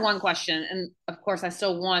 I just had one question, and of course, I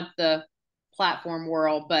still want the platform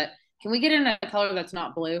whirl, but can we get in a color that's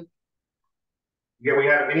not blue? Yeah, we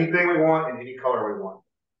have anything we want in any color we want.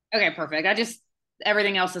 Okay, perfect.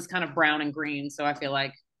 Everything else is kind of brown and green, so I feel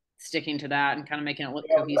like sticking to that and kind of making it look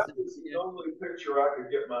cohesive. That was the only picture I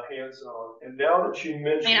could get my hands on. And now that you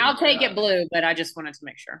mentioned, I mean, I'll take it blue, but I just wanted to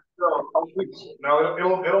make sure. No,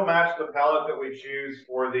 it'll match the palette that we choose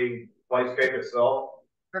for the playscape itself.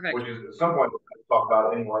 Perfect. Which is at some point we'll talk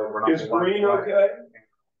about it anyway. We're not. Is green okay?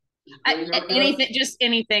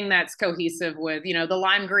 Anything that's cohesive with, you know, the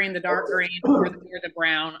lime green, the dark green, or the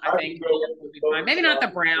brown. I think would be fine. Maybe not the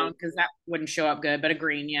brown because that wouldn't show up good, but a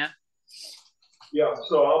green, yeah. Yeah,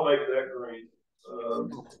 so I'll make that green.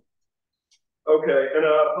 Okay, and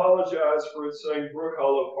I apologize for it saying Brook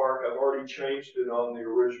Hollow Park. I've already changed it on the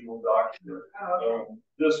original document.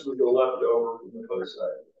 This was a leftover from the post.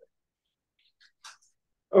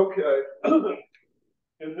 Okay,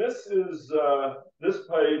 and this is this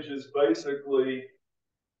page is basically.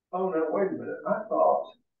 Oh no! Wait a minute. I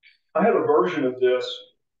thought I had a version of this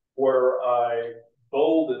where I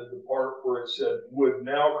bolded the part where it said would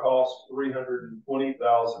now cost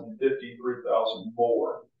 320,000, 53,000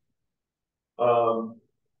 more. I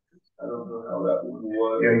don't know how that one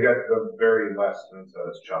was. Yeah, you got the very last sentence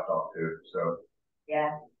that's chopped off too, so.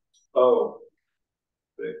 Yeah. Oh.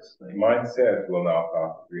 Fix thing. Mine says will now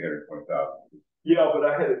cost 320,000. Yeah, but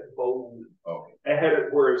I had it bolded. Okay. I had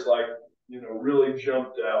it where it's like, you know, really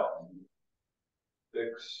jumped out.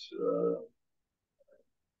 Fix,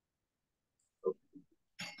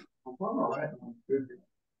 all right. Good.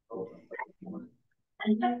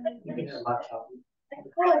 You can have my copy.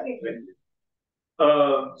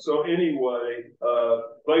 So anyway,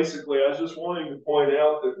 basically, I was just wanting to point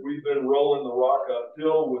out that we've been rolling the rock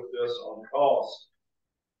uphill with this on cost.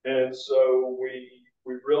 And so we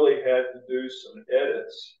really had to do some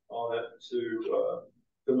edits on it to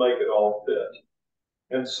make it all fit.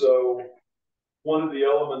 And so one of the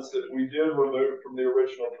elements that we did remove from the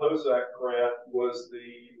original POSAC grant was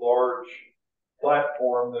the large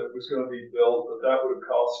platform that was going to be built, but that would have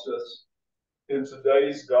cost us in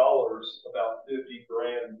today's dollars about 50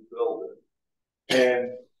 grand to build it.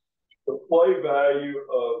 And the play value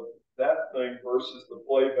of that thing versus the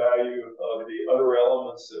play value of the other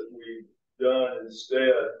elements that we've done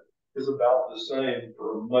instead is about the same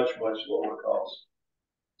for a much, much lower cost.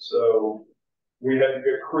 So we had to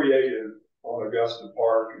get creative on Augusta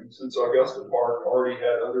Park. And since Augusta Park already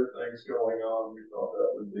had other things going on, we thought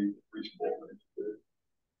that would be a reasonable thing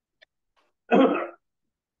to do.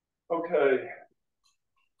 Okay.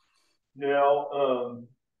 Now,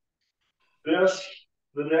 the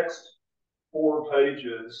next 4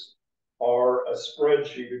 pages are a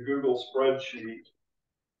spreadsheet, a Google spreadsheet,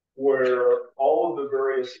 where all of the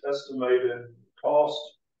various estimated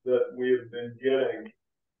costs that we have been getting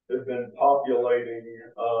have been populating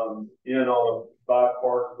in on a by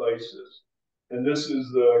park basis. And this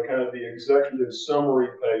is the kind of the executive summary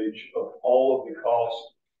page of all of the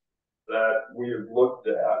costs that we have looked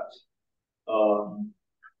at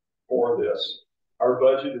for this. Our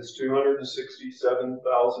budget is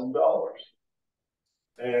 $267,000.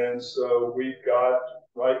 And so we've got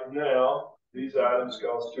right now, these items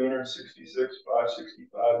cost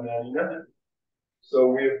 $266,565.99. So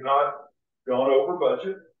we have not gone over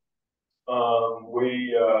budget.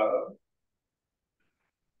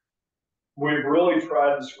 We've really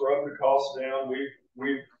tried to scrub the costs down.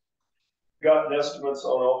 We've gotten estimates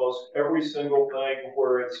on almost every single thing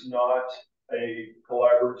where it's not a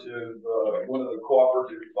collaborative, one of the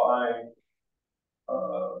cooperative buying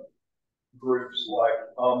groups like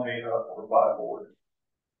Omnia or Byboard.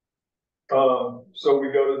 So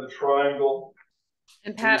we go to the triangle.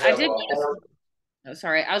 And Pat, I did notice, oh,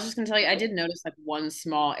 sorry, I was just gonna tell you, I did notice like one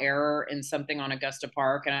small error in something on Augusta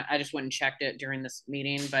Park, and I just went and checked it during this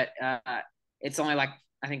meeting, but it's only like,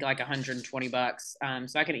 I think like $120.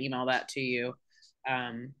 So I can email that to you.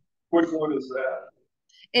 Which one is that?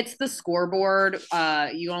 It's the scoreboard.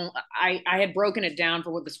 I had broken it down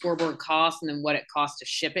for what the scoreboard costs and then what it costs to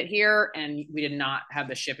ship it here, and we did not have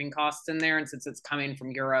the shipping costs in there. And since it's coming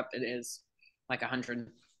from Europe, it is like $130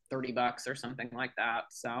 or something like that.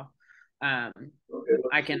 So, okay,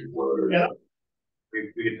 I can. Yeah.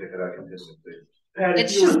 We can take it out contingency.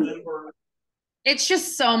 It's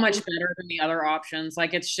just so much better than the other options.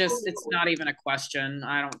 Like it's not even a question,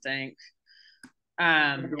 I don't think.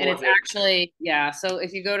 And it's actually, yeah. So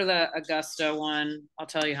if you go to the Augusta one, I'll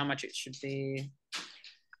tell you how much it should be.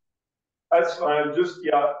 That's fine. Just,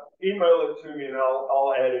 yeah, email it to me and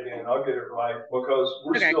I'll add it in. I'll get it right because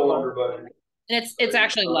we're still under budget. And it's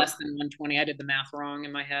actually less than 120. I did the math wrong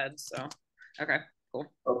in my head. So, okay, cool.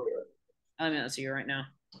 Okay. I'm going to see you right now.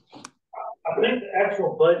 I think the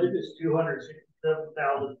actual budget is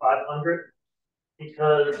 $267,500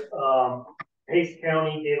 because Pace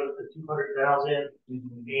County gave us the $200,000,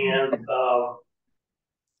 and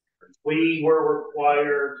we were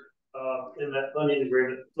required in that funding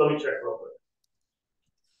agreement. Let me check real quick.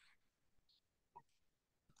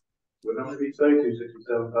 What number did you say?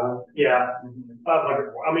 267,500? Yeah,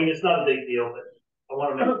 500. I mean, it's not a big deal, but I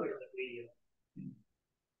want to make clear that we.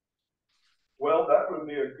 Well, that would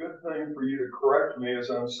be a good thing for you to correct me as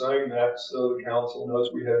I'm saying that, so the council knows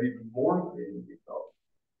we have even more money than we thought.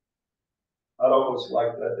 I'd almost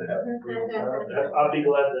like that to happen. I'd be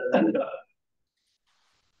glad to.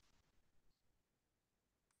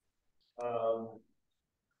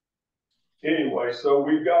 Anyway, so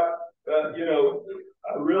we've got,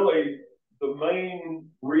 the main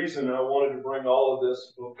reason I wanted to bring all of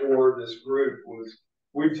this before this group was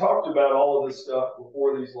we talked about all of this stuff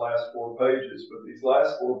before these last 4 pages, but these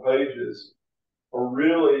last 4 pages are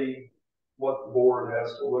really what the board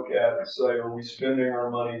has to look at and say, are we spending our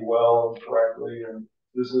money well and correctly, and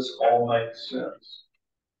does this all make sense?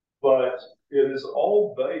 But it is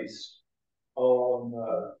all based on,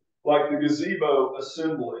 like the gazebo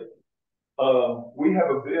assembly. We have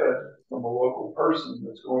a bid from a local person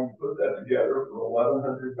that's going to put that together for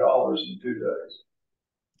 $1,100 in 2 days.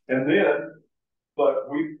 And then, but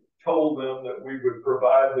we told them that we would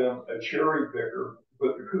provide them a cherry picker to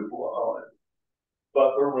put the cupola on it.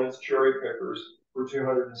 Butler rents cherry pickers for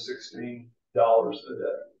 $216 a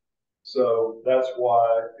day. So that's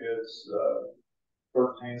why it's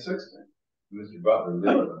 $1,316. Mr. Butler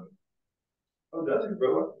lives. Oh, does he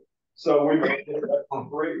really? So we might get that for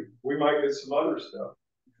free. We might get some other stuff.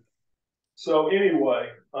 So anyway,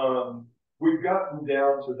 we've gotten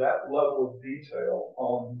down to that level of detail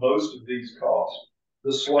on most of these costs.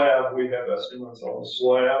 The slab, we have estimates on the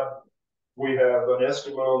slab. We have an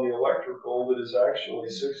estimate on the electrical that is actually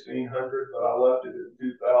 $1,600, but I left it at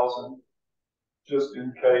 $2,000 just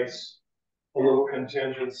in case, a little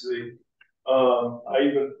contingency. I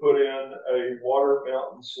even put in a water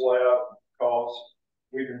fountain slab cost.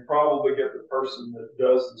 We can probably get the person that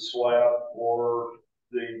does the slab for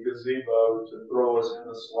the gazebo to throw us in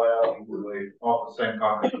the slab Really off the same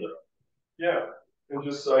concrete. Yeah, and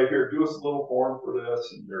just say, here, do us a little form for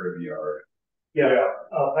this and Dirt of the yard. Yeah,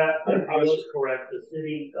 Pat, I was correct. The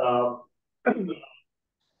city,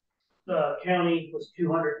 the county was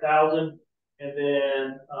 200,000, and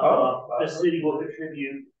then the city will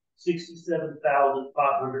contribute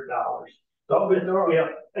 $67,500. So we have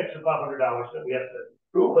extra $500 that we have to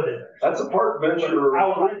put in there. That's a park venture. If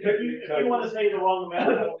you want to say the wrong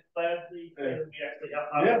amount, I would gladly say that we actually have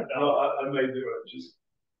 $500. Yeah, no, I may do it. Just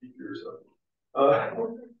keep yours up.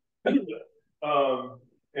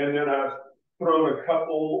 And then I've thrown a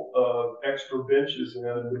couple of extra benches in.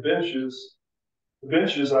 And the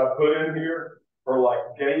benches I put in here are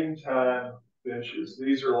like game time benches.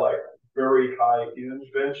 These are like very high end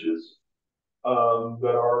benches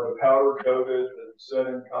that are the powder coated and set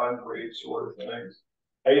in concrete sort of things.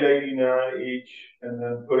 $889 each, and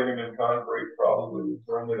then putting them in concrete probably would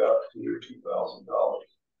bring it up to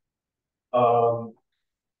 $2,000.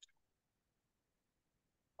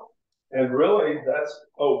 And really, that's,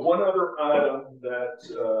 one other item that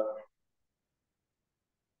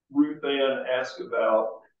Ruth Ann asked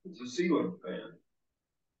about is a ceiling fan.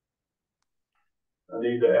 I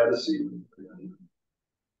need to add a ceiling fan.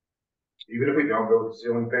 Even if we don't go with the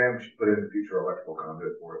ceiling fan, we should put in the future electrical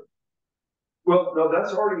conduit for it. Well, no,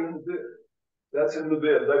 that's already in the bid. That's in the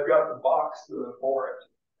bid. They've got the box for it.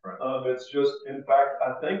 Right. It's just, in fact,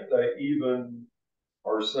 I think they even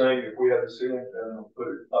are saying if we have the ceiling fan, they'll put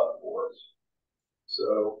it up for us.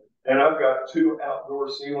 So, and I've got 2 outdoor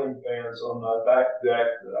ceiling fans on my back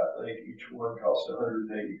deck that I think each one costs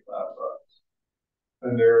 $185.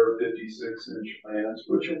 And they're 56-inch fans,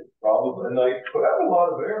 which are probably, and they put out a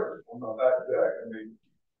lot of air on my back deck. I mean,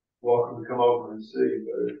 welcome to come over and see,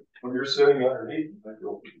 but when you're sitting underneath, they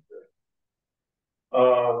feel pretty good.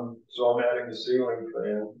 So I'm adding the ceiling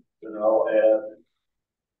fan, and I'll add,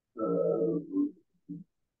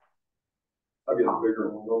 I'll get a bigger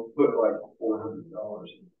one. They'll put like $400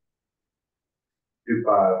 in. Do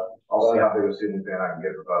 5. I'll see how big a ceiling fan I can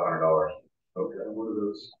get for $500. Okay, what are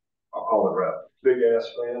those? I'll call it rep. Big ass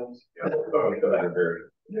fans? Yeah.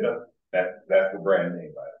 Yeah. That's the brand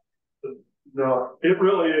name, right? No, it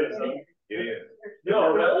really is. It is.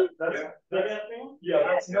 No, really? That's, Yeah.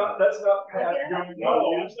 that's not Pat. Yeah.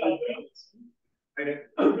 No, They didn't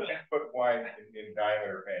 10-foot wide in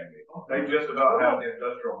diameter fan. They just about have the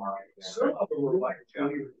industrial market. some of them were like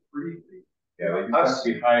 23 feet. Yeah, they have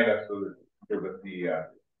to be high enough so that the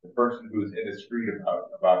person who's in the street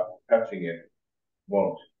about touching it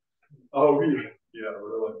won't. Oh, yeah,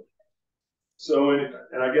 really. So,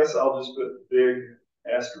 and I guess I'll just put big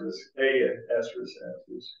asterisk, asterisk.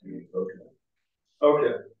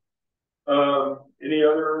 Okay. Any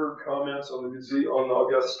other comments on the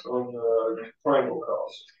triangle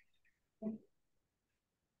cost?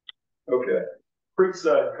 Okay.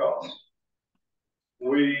 Creekside cost.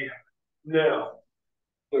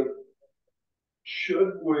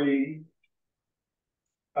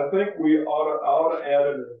 I think we ought to add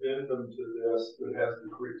an addendum to this that has the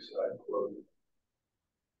Creekside quote.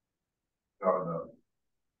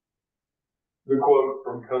 The quote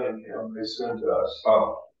from Cunningham they sent us.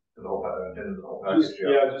 Oh. To the whole, addendum to the whole Just, package,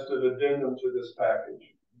 yeah, just an addendum to this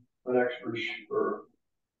package, an extra or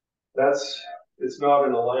it's not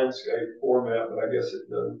in a landscape format, but I guess it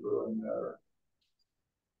doesn't really matter.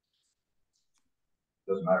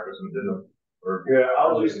 Doesn't matter if it's an addendum or. Yeah,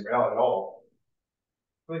 I'll really just, out at all.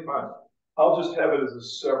 Really fine. I'll just have it as a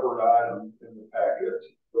separate item in the packet,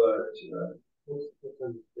 but,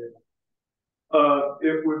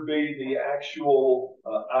 it would be the actual,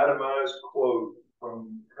 itemized quote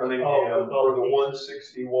from Cunningham for the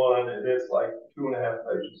 161, and it's like 2.5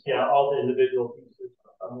 pages. Yeah, all the individual pieces.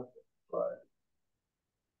 Right.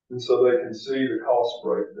 And so they can see the cost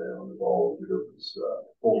breakdown of all the different stuff.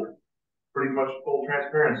 Pretty much full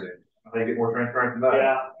transparency. I think get more transparent than that.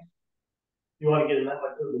 Yeah. You want to get in that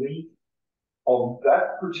like the week? On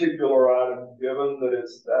that particular item, given that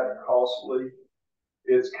it's that costly,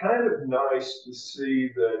 it's kind of nice to see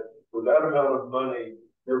that for that amount of money,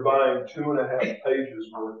 you're buying 2.5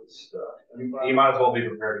 pages worth of stuff. You might as well be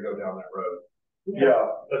prepared to go down that road. Yeah.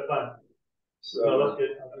 That's fine. So No, that's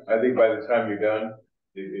good. I think by the time you're done,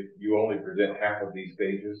 if you only present half of these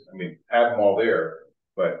pages, I mean, have them all there,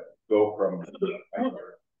 but go from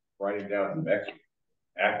writing down some extra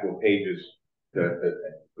actual pages to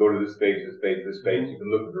go to this page, this page, this page. You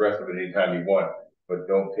can look at the rest of it anytime you want, but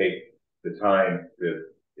don't take the time to.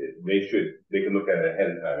 They can look at it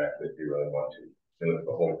ahead of time actually if you really want to. They look at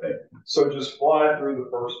the whole thing. So just fly through the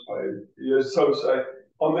first page. Yeah, so say,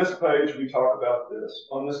 on this page, we talk about this.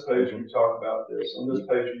 On this page, we talk about this. On this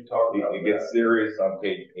page, we talk about It gets serious on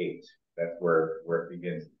page 8. That's where it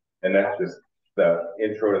begins. And that's just the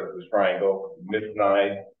intro to the triangle. Miss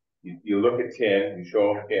 9, you look at 10, you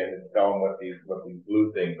show them 10 and tell them what these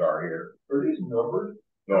blue things are here. Are these numbered?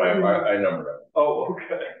 No, I numbered them. Oh,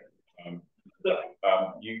 okay.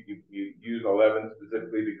 You use 11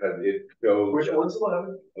 specifically because it shows. Which one's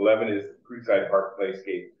 11? 11 is Creekside Park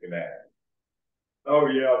Playscape schematic. Oh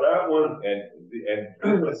yeah, that one. And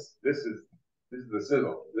this is the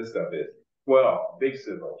sizzle. This stuff is big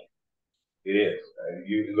sizzle. It is.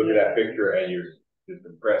 You look at that picture and you're just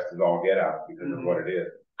impressed as all get out because of what it is.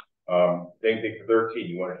 Same thing for 13.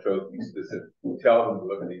 You want to show these specific. Tell them to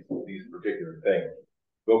look at these particular things.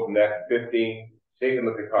 Go from that to 15. They can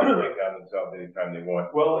look at cost breakdown themselves anytime they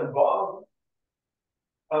want. Well, and Bob,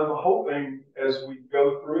 I'm hoping as we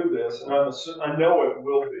go through this, and I know it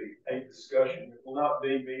will be a discussion. It will not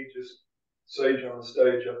be me just sage on the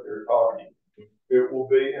stage up there talking. It will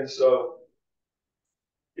be, and so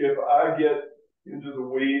if I get into the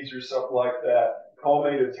weeds or something like that, call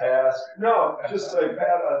me to task. No, just say,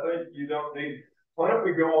 Pat, I think you don't need, why don't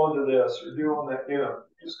we go on to this or do on that,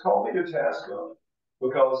 just call me to task on it,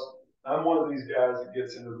 because I'm one of these guys that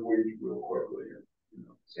gets into the weeds real quickly.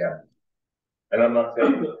 Yeah. And I'm not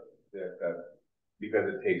saying that because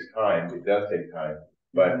it takes time, it does take time,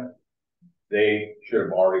 but they should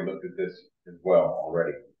have already looked at this as well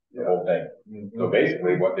already, the whole thing. So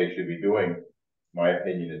basically what they should be doing, my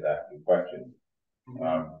opinion, is asking questions,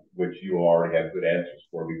 which you already have good answers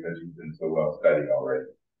for because you've been so well studied already.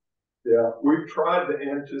 Yeah, we've tried to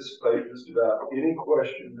anticipate just about any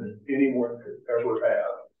question that anyone could ever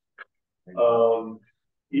have. I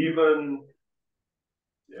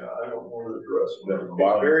don't want to address that.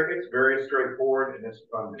 It's very straightforward and it's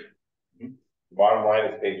funded. The bottom line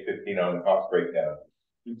is page 15 on the cost breakdown.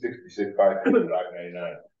 266,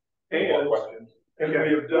 599. Any more questions? And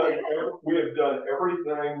we have done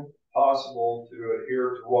everything possible to adhere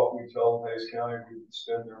to what we tell Hays County we would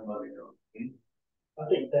spend their money on. I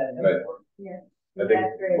think that. I think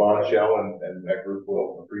Monticello and that group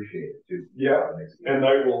will appreciate it too. Yeah, and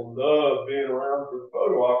they will love being around for the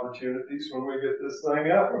photo opportunities when we get this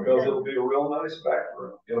thing up, because it'll be a real nice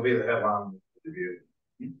background. It'll be the headline review.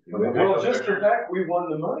 Well, just the fact we won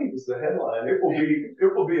the money was the headline. It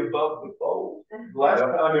will be above the fold. Last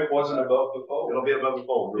time it wasn't above the fold. It'll be above the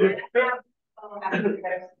fold. Yeah.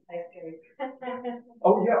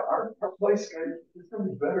 Oh yeah, our playscape is going to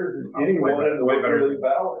be better than anyone in the Waverly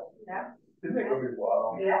Valley. Yeah. Isn't it going to be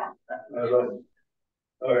wild? Yeah.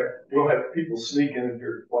 All right, we'll have people sneaking in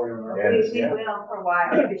here to play on our We will for a while.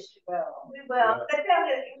 We will. We will. But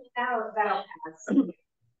that'll pass.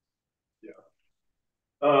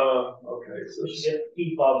 Okay, so We should get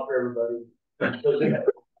key fobs for everybody.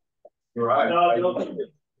 You're right. No,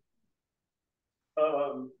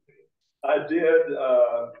 I did,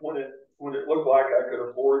 when it looked like I could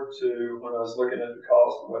afford to, when I was looking at the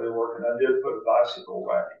cost of what they're working, I did put a bicycle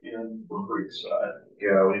rack in for Creekside.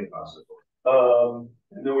 Yeah, we need bicycle.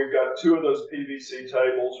 And then we've got 2 of those PVC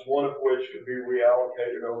tables, one of which could be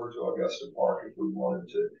reallocated over to Augusta Park if we wanted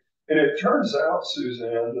to. And it turns out,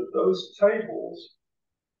 Suzanne, that those tables,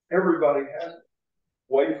 everybody has.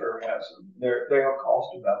 Wayfair has them. They all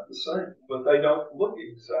cost about the same, but they don't look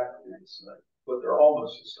exactly the same, but they're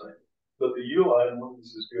almost the same. But the Uline one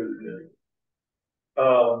is as good as any.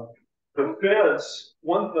 The fence,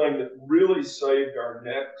 one thing that really saved our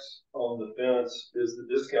necks on the fence is the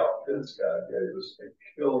discount fence guy gave us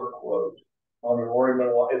a killer quote on an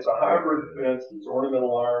ornamental. It's a hybrid fence, it's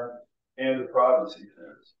ornamental iron and a privacy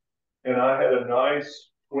fence. And I had a nice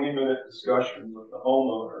 20-minute discussion with the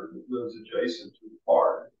homeowner that lives adjacent to the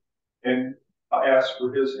park. And I asked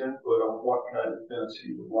for his input on what kind of fence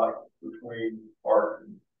he would like between the park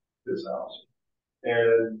and his house.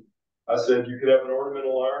 And I said, you could have an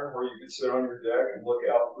ornamental iron where you could sit on your deck and look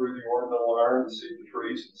out through the ornamental iron and see the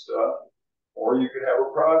trees and stuff. Or you could have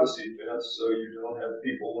a privacy fence so you don't have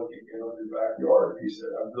people looking in on your backyard. And he said,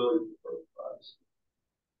 I really prefer privacy.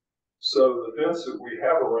 So the fence that we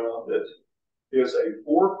have around it is a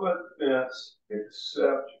 4-foot fence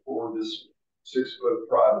except for this 6-foot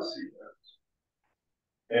privacy fence.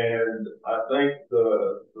 And I think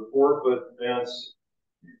the 4-foot fence,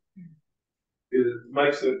 it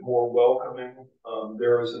makes it more welcoming.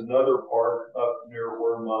 There is another park up near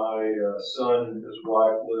where my son and his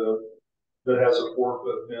wife live that has a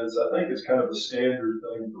 4-foot fence. I think it's kind of a standard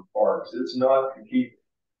thing for parks. It's not to keep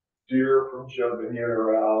deer from jumping in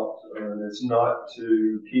or out, and it's not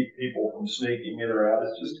to keep people from sneaking in or out.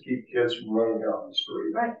 It's just to keep kids from running out in the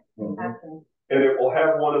street. Right, exactly. And it will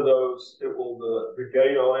have one of those, it will, the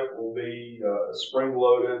gate on it will be spring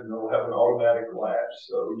loaded and it'll have an automatic latch.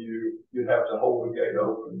 So you'd have to hold the gate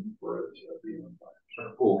open for it to be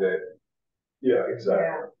unlatched. A pool gate. Yeah, exactly.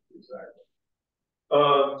 Yeah. Exactly.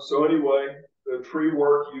 So anyway, the tree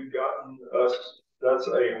work you've gotten us, that's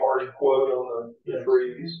a hard quote on the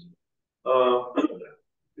trees.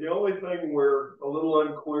 The only thing we're a little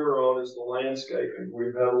unclear on is the landscaping.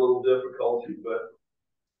 We've had a little difficulty, but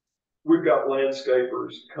we've got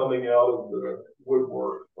landscapers coming out of the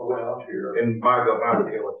woodwork around here. And my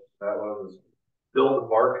deal with that was build the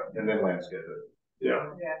park and then landscape it. Yeah.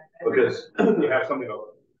 Because you have something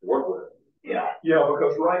to work with. Yeah. Yeah,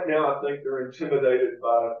 because right now I think they're intimidated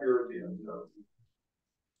by fear of the unknown.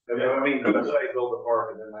 I mean, let's say build the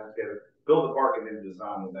park and then landscape it. Build the park and then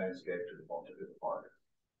design the landscape to the park.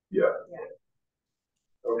 Yeah.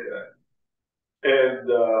 Okay. And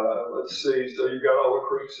let's see, so you got all the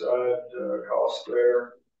Creekside costs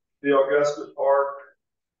there. The Augusta Park,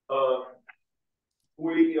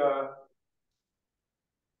 we've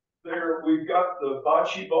got the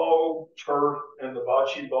bocce ball turf and the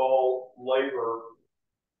bocce ball labor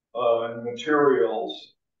and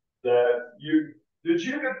materials that did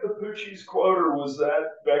you get the Pucci's quote, or was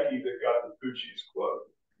that Becky that got the Pucci's quote?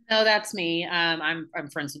 No, that's me. I'm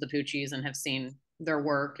friends with the Pucci's and have seen their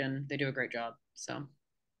work, and they do a great job. So.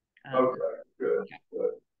 Okay, good,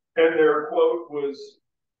 good. And their quote was,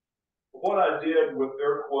 what I did with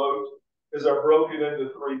their quote is I broke it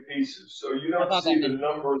into 3 pieces. So you don't see the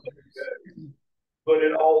numbers, but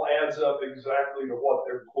it all adds up exactly to what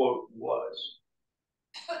their quote was.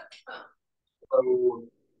 So,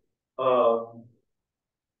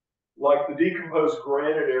 like the decomposed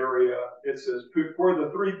granite area, it says where the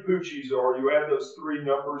 3 Pucci's are, you add those 3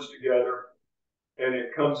 numbers together and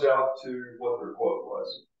it comes out to what their quote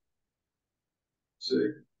was.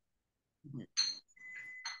 See?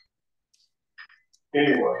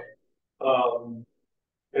 Anyway, and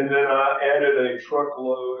then I added a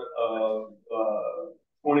truckload of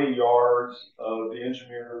 20 yards of the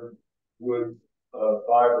engineered wood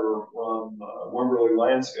fiber from Wimberley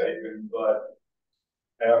Landscaping, but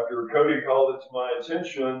after Cody called it to my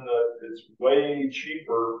attention that it's way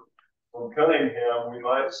cheaper from Cunningham, we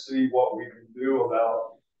might see what we can do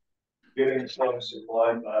about getting some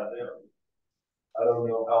supplied by them. I don't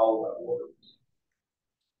know how all that works.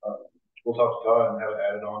 We'll talk to Todd and have it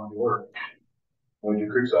added on to the order when we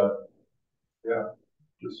do Creekside. Yeah,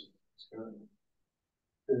 just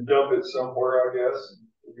and dump it somewhere, I guess.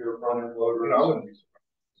 If you're a front end loader. No, I wouldn't be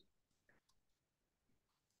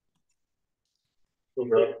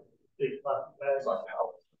surprised. Big plastic bags. It's like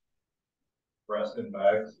pallets. Pressed in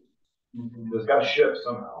bags. It's got to ship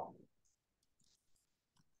somehow.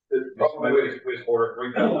 Maybe we just order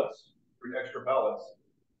 3 pallets, 3 extra pallets,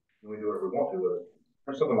 and we do whatever we want to with it,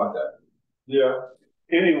 or something like that. Yeah.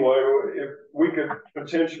 Anyway, if we could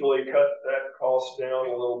potentially cut that cost down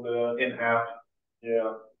a little bit. In half.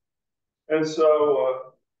 Yeah. And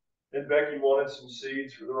so, and Becky wanted some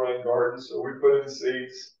seeds for the rain garden, so we put in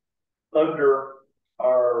seeds under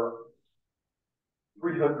our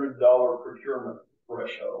 $300 procurement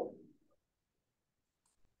threshold.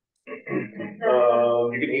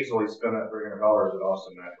 You can easily spend that $300 at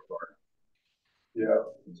Austin Natural Park. Yeah.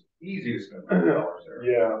 It's easy to spend $100 there.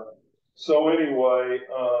 Yeah. So anyway,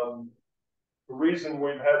 the reason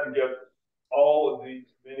we've had to get all of these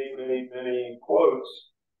many quotes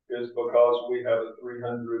is because we have a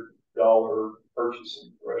 $300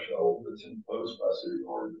 purchasing threshold that's imposed by city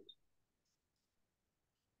ordinance.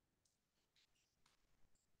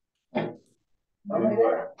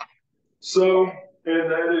 Anyway, so,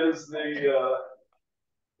 and that is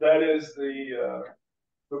the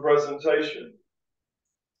presentation.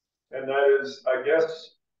 And that is, I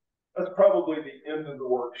guess, that's probably the end of the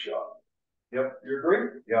workshop. Yep. You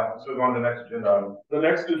agree? Yeah, so go on to the next agenda item. The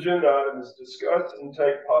next agenda item is discuss and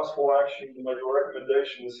take possible action to make a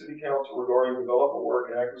recommendation to city council regarding development work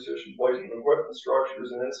and acquisition, placement of equipment,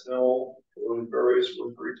 structures, and incidental or various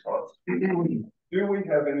wood creek funds. Do we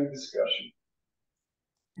have any discussion?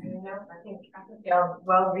 No, I think y'all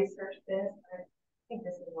well researched this. I think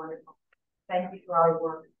this is wonderful. Thank you for all your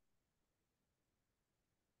work.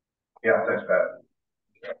 Yeah, thanks, Pat.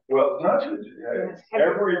 Well, it's not just it's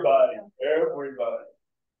everybody. The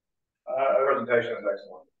presentation is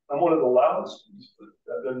excellent. I'm one of the loudest, but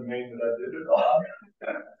that doesn't mean that I did it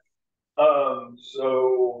all.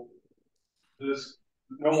 So this,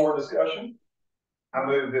 no more discussion? I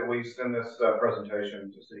move that we send this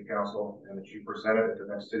presentation to city council and that you present it at the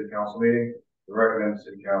next city council meeting. We recommend the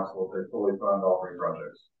city council that they fully fund all 3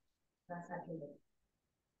 projects. That's not too bad.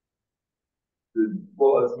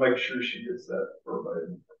 Well, let's make sure she gets that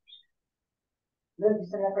verbatim first. Move to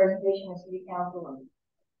send a presentation to city council and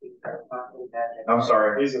I'm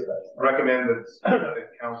sorry. He's a best. Recommend that the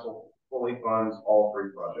council fully funds all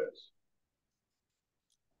 3 projects.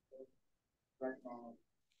 recommend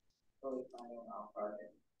fully funding all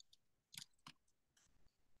projects.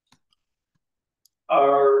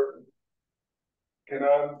 Can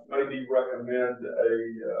I maybe recommend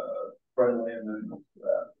a friendly amendment to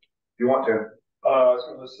that? If you want to. I was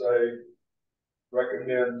going to say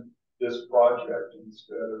recommend this project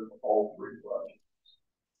instead of all 3 projects.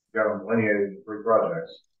 You got them delineated in 3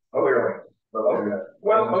 projects. Clearly. Okay.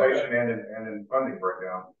 Well, presentation and in funding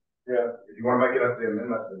breakdown. Yeah. If you want to make it up the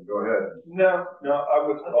amendment, then go ahead. No, I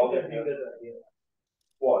would I call think it. that'd be a good idea.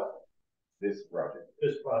 What? This project.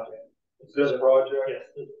 This project. This project? Yes,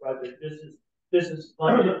 this project. This is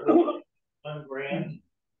funded with one grant,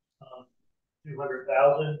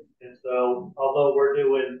 200,000. And so, although we're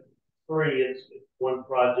doing 3, it's 1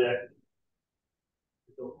 project.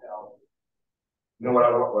 You know what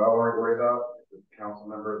I worry about? The council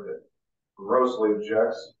member that grossly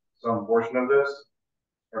objects some portion of this.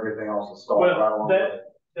 Everything else is stalled. Well,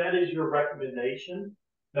 that is your recommendation.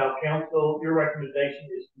 Now, council, your recommendation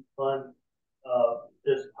is to fund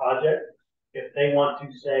this project. If they want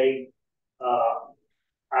to say,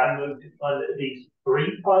 I move to fund these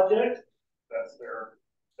 3 projects, that's their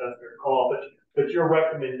call. But your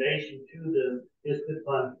recommendation to them is to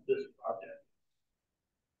fund this project.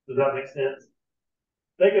 Does that make sense?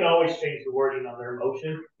 They can always change the wording on their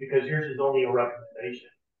motion because yours is only a recommendation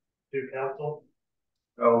to council.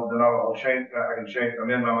 Oh, then I'll change. I can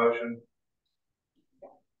amend my motion.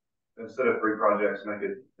 Instead of 3 projects, make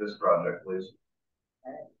it this project, please.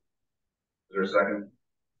 Okay. Is there a second?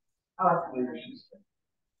 Oh,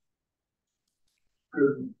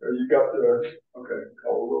 Good. You got the, okay,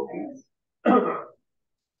 call the roll.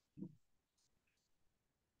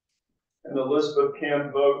 And Elizabeth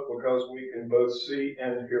can vote because we can both see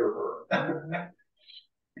and hear her.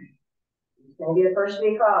 It's going to be the first to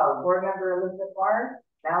be called. Board member Elizabeth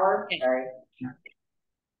Ballard, Okay. sorry.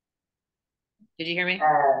 Did you hear me?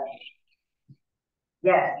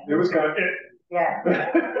 Yes. It was kind of, Yeah. We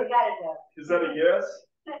got it though. is that a yes?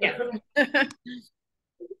 Yeah.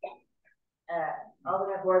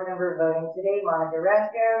 Alternate board member voting today, Monica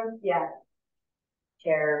Resco. Yes.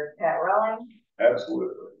 Chair Pat Rowling.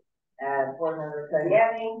 Absolutely. Board member Cody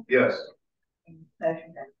Yavney. Yes.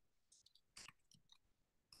 Motion passes.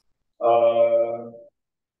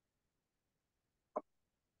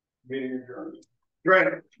 Meeting adjourned. Great.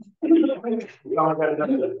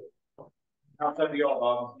 I'll send you all,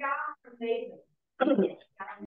 Bob. Yeah, amazing.